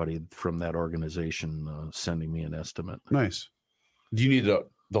somebody from that organization sending me an estimate. Nice. Do you need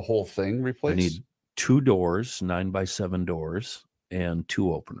the whole thing replaced? I need 2 doors, 9x7 doors, and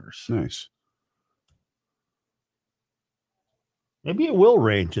 2 openers. Nice. Maybe it will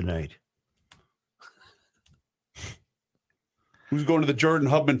rain tonight. Who's going to the Jordan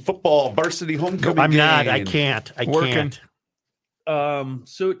Hubman football varsity homecoming? I'm game? not. I can't. I Working. can't.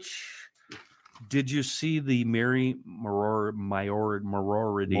 So did you see the Mary Moriarty?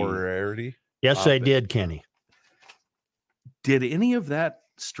 Yes, I did, Kenny. Did any of that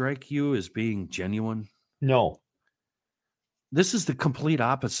strike you as being genuine? No. This is the complete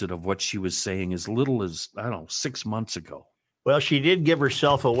opposite of what she was saying as little as, I don't know, 6 months ago. Well, she did give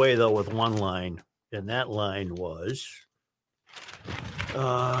herself away, though, with one line. And that line was...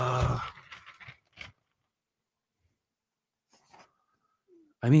 I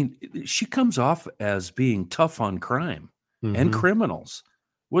mean, she comes off as being tough on crime and criminals.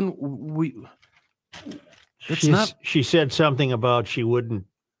 When she said something about she wouldn't.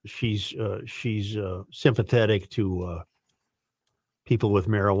 She's sympathetic to people with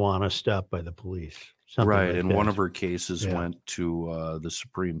marijuana stopped by the police. Right, like and that. one of her cases went to the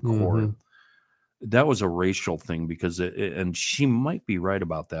Supreme Court. That was a racial thing because and she might be right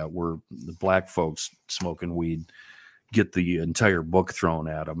about that, where the black folks smoking weed get the entire book thrown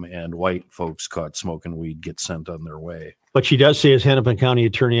at them, and white folks caught smoking weed get sent on their way. But she does say, as Hennepin County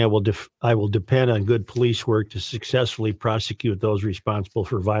attorney, I will depend on good police work to successfully prosecute those responsible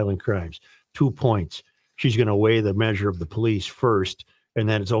for violent crimes. 2 points. She's going to weigh the measure of the police first, and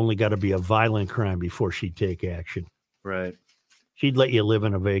then it's only got to be a violent crime before she'd take action. Right. She'd let you live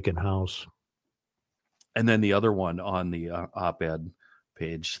in a vacant house. And then the other one on the op-ed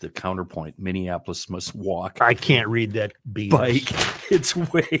page, the counterpoint, Minneapolis must walk. I can't read that BS. Bike. It's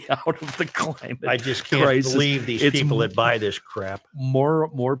way out of the climate. I just can't crisis. believe these people that buy this crap.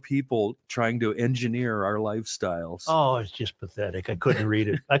 More people trying to engineer our lifestyles. Oh, it's just pathetic. I couldn't read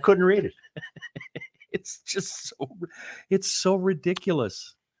it. I couldn't read it. It's just so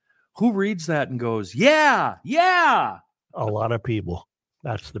ridiculous. Who reads that and goes, yeah. A lot of people.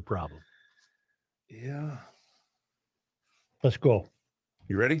 That's the problem. Yeah. Let's go.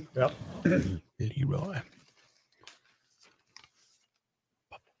 You ready? Yep. Leroy.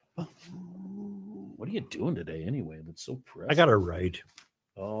 What are you doing today anyway? That's so pressing. I got to write.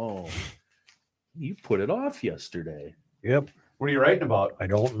 Oh, you put it off yesterday. Yep. What are you writing about? I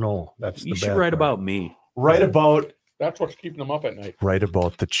don't know. That's You the should bad write part. about me. Write about That's what's keeping them up at night. Write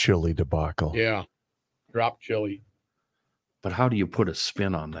about the chili debacle. Yeah. Drop chili. But how do you put a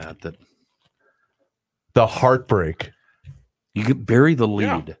spin on that? That The heartbreak. you could bury the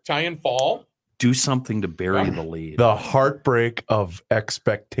lead. Yeah. Tie and fall. Do something to bury the lead. The heartbreak of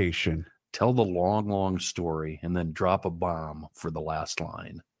expectation. Tell the long story and then drop a bomb for the last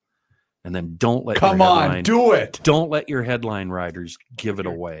line. And then don't let Come your on, headline, do it. Don't let your headline writers give it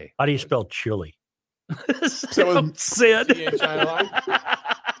away. How do you spell chili? So Sid.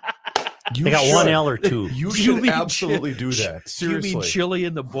 You They got should. one L or two. You You should mean absolutely do that. You Seriously. mean chili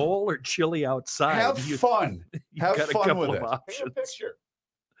in the bowl or chili outside? Have fun. You've Have got a fun couple with of it. options.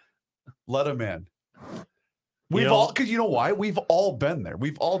 Let them in. We've know- all, because you know why? We've all been there.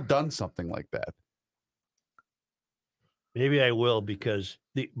 We've all done something like that. Maybe I will, because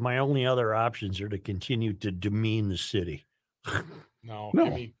my only other options are to continue to demean the city. No. No.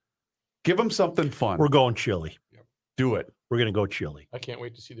 Give me- Give them something fun. We're going chili. Do it. We're going to go chili. I can't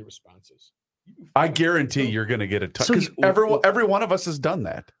wait to see the responses. I guarantee you're going to get a touch. So Because every one of us has done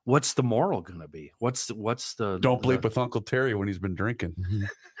that. What's the moral going to be? What's the Don't bleep with Uncle Terry when he's been drinking.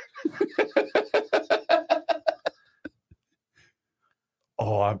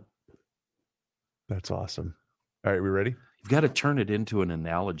 That's awesome. All right, we ready? You've got to turn it into an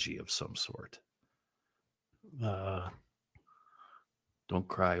analogy of some sort. Don't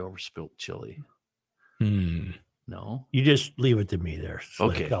cry over spilt chili. No. You just leave it to me there.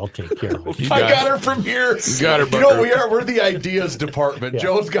 Slick. Okay. I'll take care of it. I got her from here. You got her, You know what Bucker. we are? We're the ideas department. Yeah.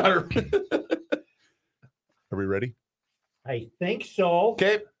 Joe's got her. Are we ready? I think so.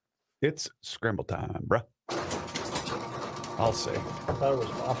 Okay. It's scramble time, bruh. I'll say. I thought it was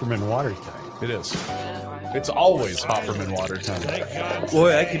Offerman water time. It is. It's always Hofferman water time.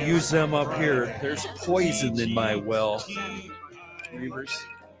 Boy, I could use them up here. There's poison in my well. Reavers.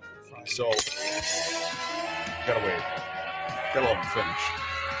 So, gotta wait. Gotta let him finish.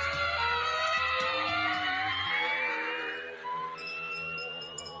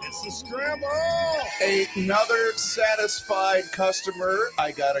 It's the scramble. Another satisfied customer.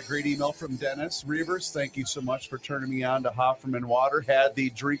 I got a great email from Dennis Reavers. Thank you so much for turning me on to Hofferman Water. Had the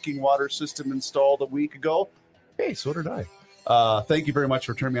drinking water system installed a week ago. Hey, so did I. Thank you very much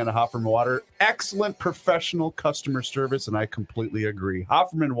for turning me on to Hofferman Water. Excellent professional customer service, and I completely agree.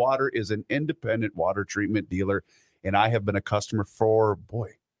 Hofferman Water is an independent water treatment dealer, and I have been a customer for,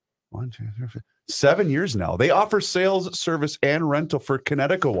 7 years now. They offer sales, service, and rental for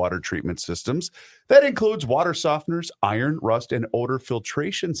Connecticut water treatment systems. That includes water softeners, iron, rust, and odor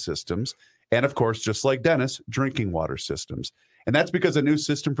filtration systems, and of course, just like Dennis, drinking water systems. And that's because a new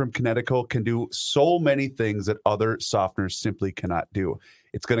system from Connecticut can do so many things that other softeners simply cannot do.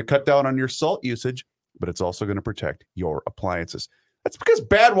 It's going to cut down on your salt usage, but it's also going to protect your appliances. That's because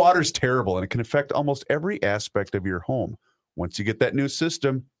bad water is terrible, and it can affect almost every aspect of your home. Once you get that new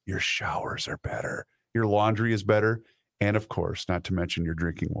system, your showers are better, your laundry is better, and of course, not to mention your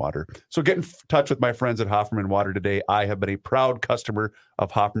drinking water. So get in touch with my friends at Hofferman Water today. I have been a proud customer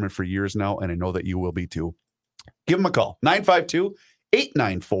of Hofferman for years now, and I know that you will be too. Give them a call,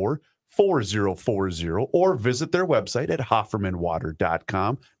 952-894-4040, or visit their website at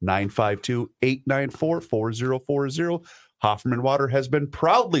HoffermanWater.com, 952-894-4040. Hofferman Water has been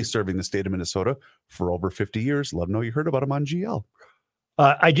proudly serving the state of Minnesota for over 50 years. Let them know you heard about them on GL.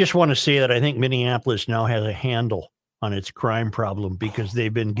 I just want to say that I think Minneapolis now has a handle on its crime problem because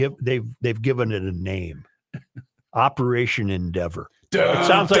they've given it a name, Operation Endeavor. It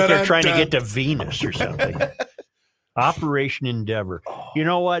sounds like they're trying to get to Venus or something. Operation Endeavor. You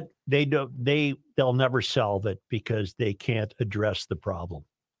know what? They'll never solve it because they can't address the problem.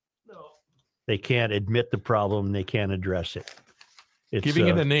 No. They can't admit the problem. They can't address it. Giving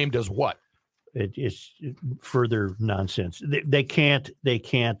it a name does what? It's further nonsense. They can't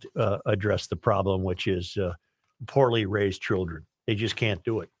address the problem, which is poorly raised children. They just can't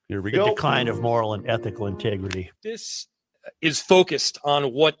do it. Here we the go. Decline of moral and ethical integrity. This is focused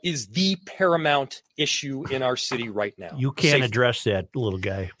on what is the paramount issue in our city right now. You can't address that, little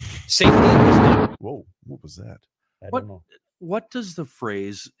guy. Safety is not. Whoa, what was that? I don't know. What does the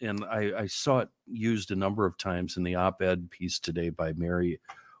phrase, and I saw it used a number of times in the op-ed piece today by Mary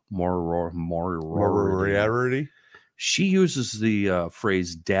Moriarty? She uses the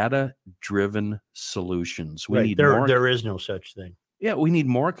phrase data-driven solutions. We need there, more. there is no such thing. Yeah, we need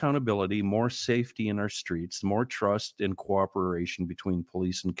more accountability, more safety in our streets, more trust and cooperation between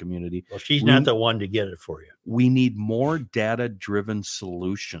police and community. Well, she's not the one to get it for you. We need more data-driven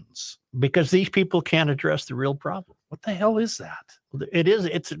solutions. Because these people can't address the real problem. What the hell is that?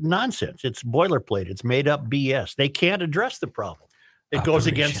 It's nonsense. It's boilerplate. It's made up BS. They can't address the problem. It goes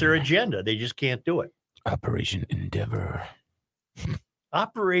against their agenda. They just can't do it. Operation Endeavor.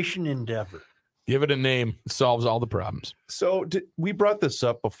 Operation Endeavor. Give it a name. It solves all the problems. So we brought this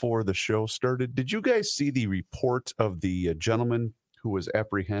up before the show started. Did you guys see the report of the gentleman who was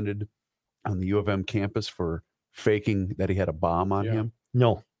apprehended on the U of M campus for faking that he had a bomb on him?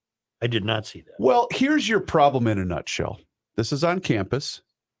 No, I did not see that. Well, here's your problem in a nutshell. This is on campus.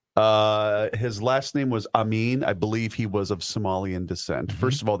 His last name was Amin. I believe he was of Somalian descent. Mm-hmm.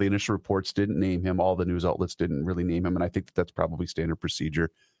 First of all, the initial reports didn't name him. All the news outlets didn't really name him. And I think that's probably standard procedure.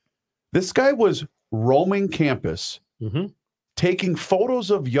 This guy was roaming campus, taking photos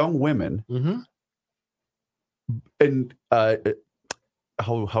of young women. And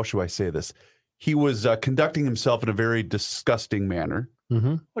how should I say this? He was conducting himself in a very disgusting manner.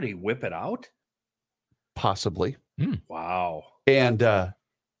 What, did he whip it out? Possibly. Wow. And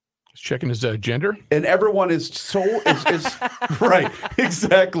checking his gender. And everyone is is right.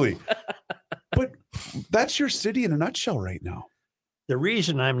 Exactly. But that's your city in a nutshell right now. The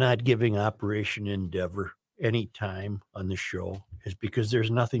reason I'm not giving Operation Endeavor any time on the show is because there's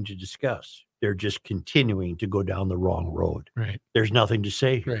nothing to discuss. They're just continuing to go down the wrong road. Right. There's nothing to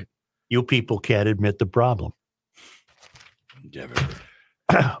say. Right. You people can't admit the problem. Endeavor.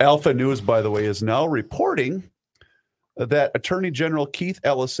 Alpha News, by the way, is now reporting that Attorney General Keith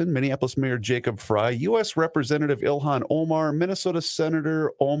Ellison, Minneapolis Mayor Jacob Fry, U.S. Representative Ilhan Omar, Minnesota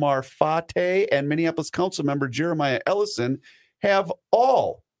Senator Omar Fateh, and Minneapolis Councilmember Jeremiah Ellison have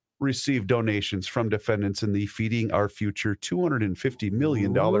all received donations from defendants in the Feeding Our Future $250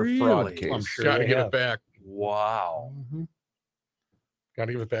 million fraud case. I'm sure Got to they give have. it back. Wow. Got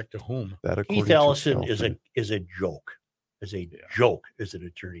to give it back to whom? That according Keith to Ellison Elfin. is a joke. Is a joke as an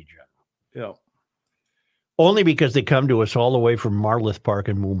attorney general. Yeah. Only because they come to us all the way from Marloth Park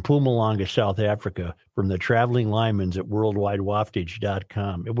in Mpumalanga, South Africa, from the traveling Lymans at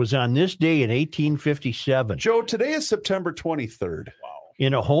worldwidewaftage.com. It was on this day in 1857. Joe, today is September 23rd.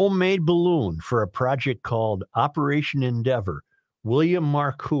 In a homemade balloon for a project called Operation Endeavor, William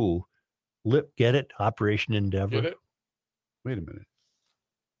Marcoux, get it? Operation Endeavor? Get it? Wait a minute.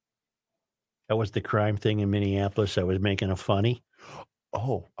 That was the crime thing in Minneapolis. I was making a funny.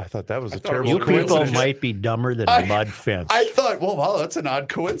 Oh, I thought that was I a thought it was terrible You people coincidence. might be dumber than a mud fence. I thought, well, wow, that's an odd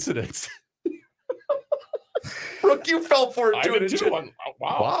coincidence. Brooke, you fell for it I too. did didn't too. you?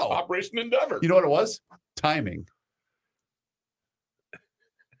 Wow. Operation Endeavor. You know what it was? Timing.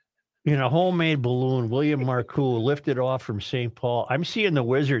 In a homemade balloon, William Marcoux lifted off from St. Paul. I'm seeing the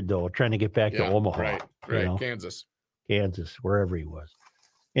wizard, though, trying to get back to Omaha. Right, you right. know, Kansas. wherever he was.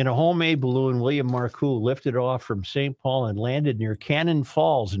 In a homemade balloon, William Marcoux lifted off from St. Paul and landed near Cannon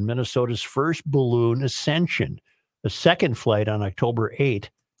Falls in Minnesota's first balloon ascension. The second flight on October 8,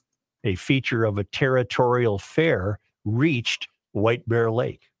 a feature of a territorial fair, reached White Bear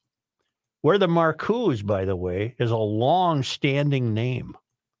Lake. Where the Marcoux, by the way, is a long-standing name.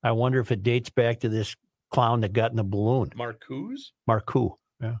 I wonder if it dates back to this clown that got in the balloon. Marcoux? Marcoux,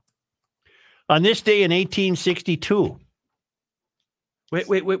 yeah. On this day in 1862. Wait.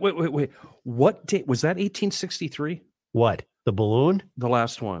 What date was that? 1863? What? The balloon? The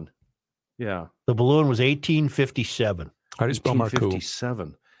last one. Yeah. The balloon was 1857. How do you spell Marcoux?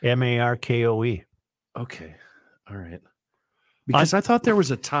 1857. Markoe. Okay. All right. Because I thought there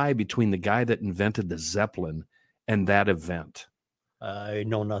was a tie between the guy that invented the Zeppelin and that event. I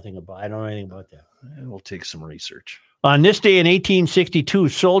know nothing about. I don't know anything about that. We'll take some research. On this day in 1862,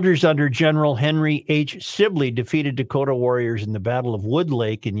 soldiers under General Henry H. Sibley defeated Dakota warriors in the Battle of Wood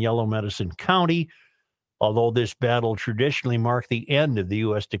Lake in Yellow Medicine County. Although this battle traditionally marked the end of the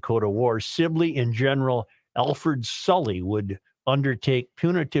U.S.-Dakota War, Sibley and General Alfred Sully would undertake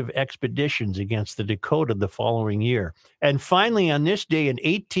punitive expeditions against the Dakota the following year. And finally, on this day in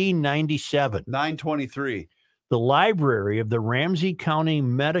 1897, 923. the library of the Ramsey County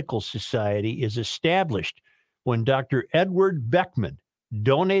Medical Society is established when Dr. Edward Beckman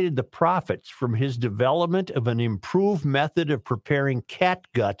donated the profits from his development of an improved method of preparing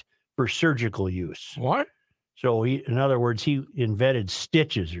catgut for surgical use. What? So in other words, he invented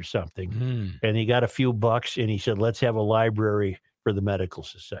stitches or something, and he got a few bucks, and he said, "Let's have a library for the medical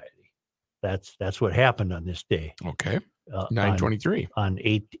society." That's what happened on this day. Okay. 923. In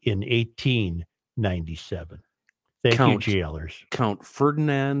 1897. Thank you, jailers. Count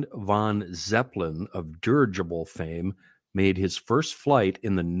Ferdinand von Zeppelin of dirigible fame made his first flight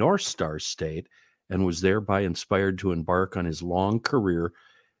in the North Star state and was thereby inspired to embark on his long career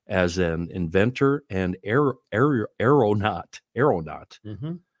as an inventor and aeronaut.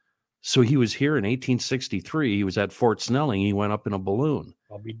 Mm-hmm. So he was here in 1863. He was at Fort Snelling. He went up in a balloon.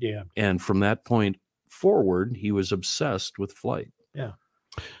 I'll be damned. And from that point forward, he was obsessed with flight. Yeah.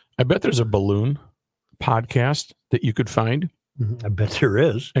 I bet there's a balloon podcast that you could find. I bet there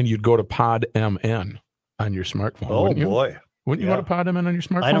is. And you'd go to PodMN on your smartphone. Oh, wouldn't you? boy. Wouldn't you go to PodMN on your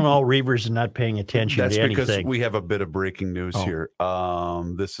smartphone? I don't know. Reavers is not paying attention That's to because anything. we have a bit of breaking news Oh. here.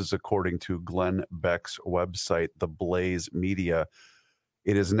 This is according to Glenn Beck's website, The Blaze Media.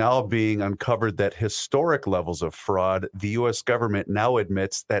 It is now being uncovered that historic levels of fraud, the U.S. government now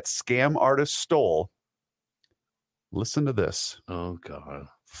admits that scam artists stole, listen to this. Oh, God.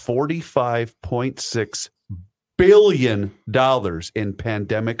 $45.6 billion in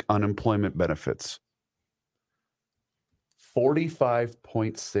pandemic unemployment benefits.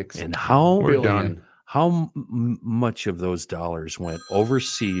 45.6 And how billion. much of those dollars went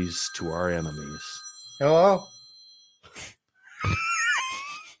overseas to our enemies? Hello?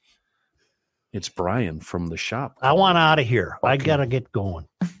 It's Brian from the shop. I want out of here. I got to get going.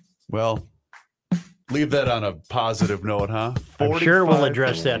 Well, leave that on a positive note, huh? I'm sure we'll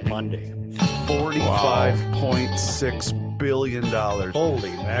address that Monday. $45.6 billion. Holy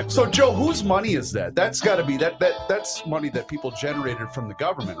mackerel. So, Joe, whose money is that? That's got to be that's money that people generated from the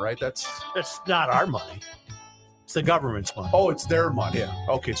government, right? That's not our money. It's the government's money. Oh, it's their money. Yeah.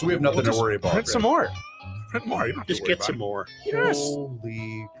 Okay, so we have nothing to worry about. Print some more. Print more. You don't have to Just worry get about some it. more. Yes.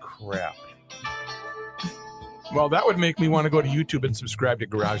 Holy crap. Well, that would make me want to go to YouTube and subscribe to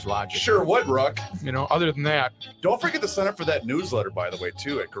Garage Logic. Sure would, Ruck. You know, other than that, Don't forget to sign up for that newsletter, by the way,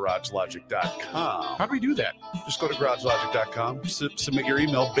 too, at garagelogic.com. how do we do that? Just go to garagelogic.com, submit your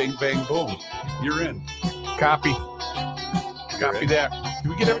email, bing, bang, boom. You're in. Copy that. Do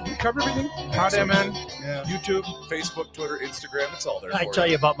we get everything? Cover everything? Hot MN, Yeah. YouTube, Facebook, Twitter, Instagram, it's all there. I for tell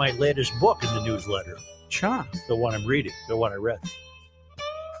you about my latest book in the newsletter, Cha. the one I'm reading, the one I read.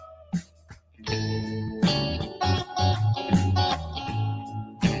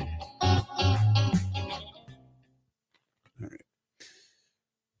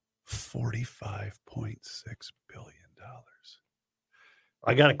 $45.6 billion.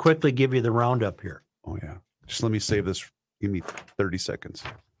 I got to quickly give you the roundup here. Oh, yeah. Just let me save this. Give me 30 seconds.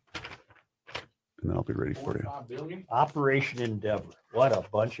 And then I'll be ready for you. Operation Endeavor. What a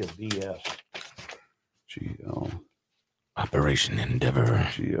bunch of BS. GL. Operation Endeavor.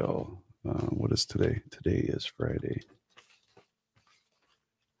 GL. What is today? Today is Friday.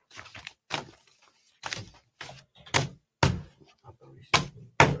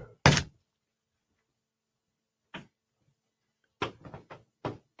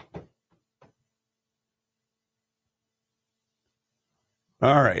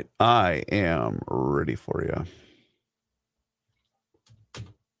 All right. I am ready for you.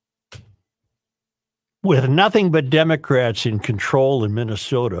 With nothing but Democrats in control in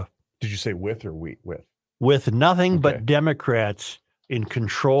Minnesota. Did you say with or we? With? With nothing Okay. but Democrats in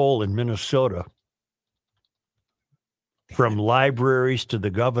control in Minnesota. From libraries to the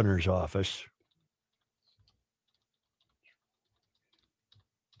governor's office.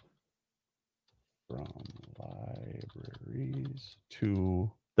 From libraries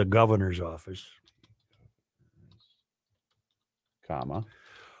to the governor's office. Comma.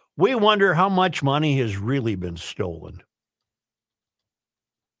 We wonder how much money has really been stolen.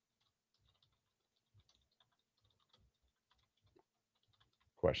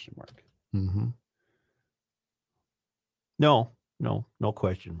 Question mark. Mm-hmm. No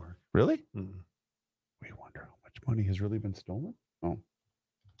question mark. Really? Mm-mm. We wonder how much money has really been stolen. Oh,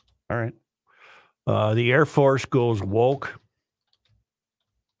 all right. The Air Force goes woke.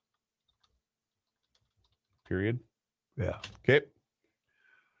 Period. Yeah. Okay.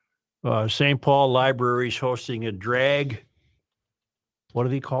 St. Paul Library's hosting a drag. What do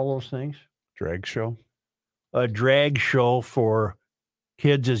they call those things? Drag show. A drag show for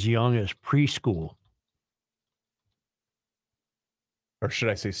kids as young as preschool. Or should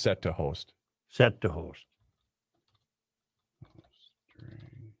I say set to host? Set to host.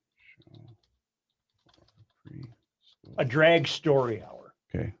 A drag story hour.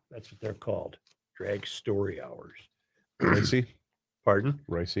 Okay. That's what they're called. Drag story hours. Ricey? Pardon?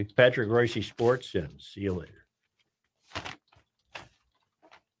 Ricey? Patrick Ricey Sports and see you later.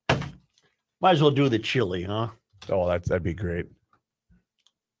 Might as well do the chili, huh? Oh, that'd be great.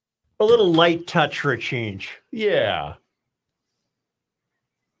 A little light touch for a change. Yeah.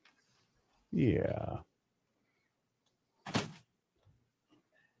 Yeah.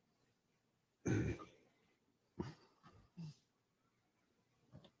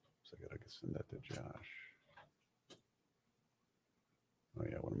 So I gotta send that to Josh. Oh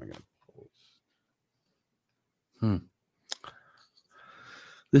yeah, what am I gonna post?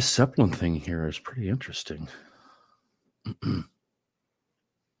 This Zeppelin thing here is pretty interesting.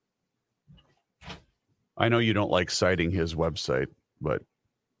 I know you don't like citing his website, but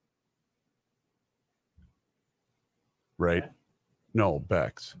right? No,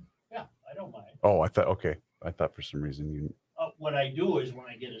 Beck's. Yeah, I don't mind. Oh, I thought for some reason you What I do is when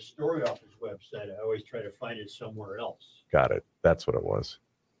I get a story off his website, I always try to find it somewhere else. got it. That's what it was.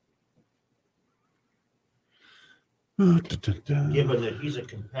 Given that he's a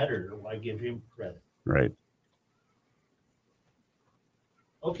competitor, why give him credit? Right.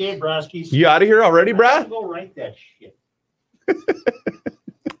 Okay, Broskies. You out of here already, I'm brah? gonna go write that shit.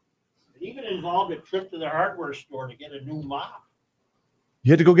 It even involved a trip to the hardware store to get a new mop.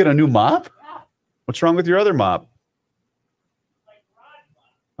 You had to go get a new mop? Yeah. What's wrong with your other mop?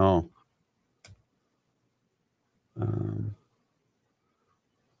 Oh. I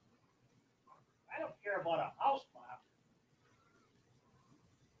don't care about a house mop.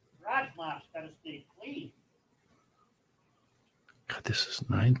 Garage mop's got to stay clean. God, this is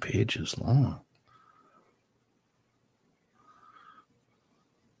 9 pages long.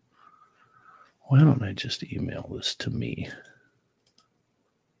 Why don't I just email this to me?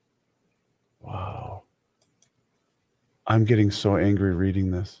 Wow. I'm getting so angry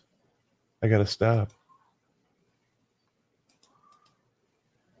reading this. I gotta stop.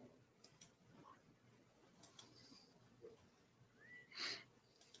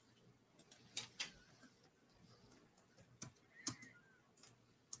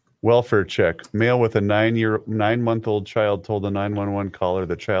 Welfare check. Male with a 9-month-old child told the 911 caller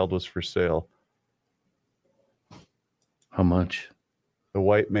the child was for sale. How much? The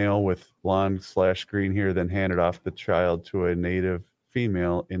white male with blonde/green hair then handed off the child to a native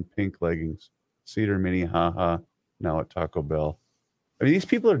female in pink leggings. Cedar Mini Haha, now at Taco Bell. I mean, these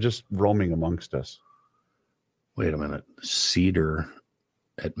people are just roaming amongst us. Wait a minute. Cedar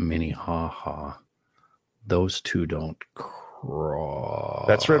at Mini Haha. Those two don't cross.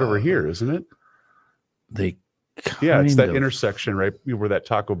 That's right over here, isn't it? They Yeah, it's that kind of- intersection right where that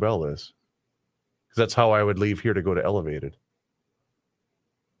Taco Bell is. Because that's how I would leave here to go to Elevated.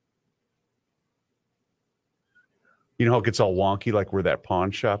 You know how it gets all wonky, like where that pawn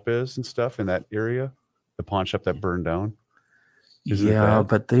shop is and stuff in that area? The pawn shop that burned down? Isn't it Yeah, bad?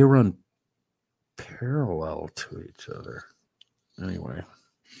 but they run parallel to each other. Anyway.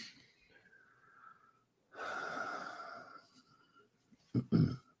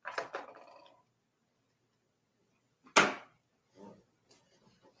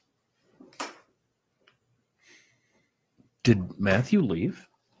 Did Matthew leave?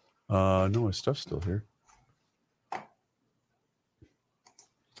 No, his stuff's still here.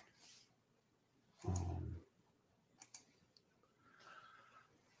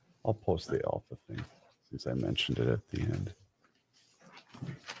 I'll post the alpha thing since I mentioned it at the end.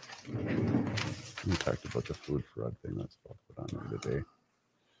 We talked about the food fraud thing. That's what I'll put on there today.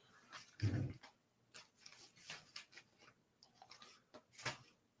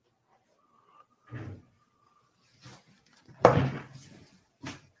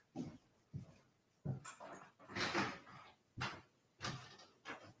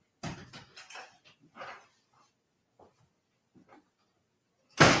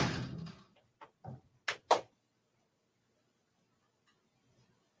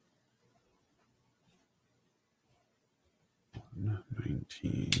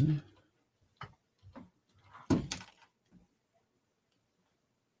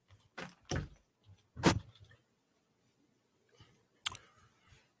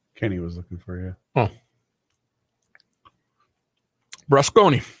 Kenny was looking for you. Oh.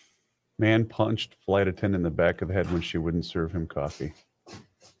 Brasconi. Man punched flight attendant in the back of the head when she wouldn't serve him coffee.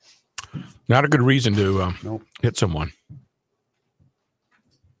 Not a good reason to hit someone.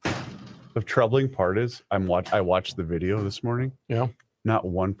 The troubling part is I watched the video this morning. Yeah. Not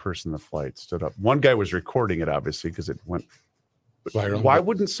one person in the flight stood up. One guy was recording it, obviously, because it went viral. Why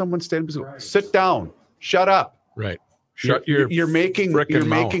wouldn't someone stand up and go, sit down? Shut up. Right. Shut you're making frickin'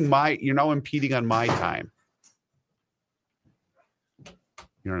 mouth. you're now impeding on my time.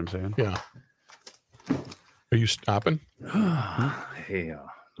 You know what I'm saying? Yeah. Are you stopping? Hey,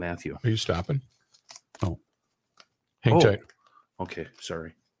 Matthew. Are you stopping? Oh. Hang tight. Okay,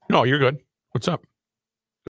 sorry. No, you're good. What's up?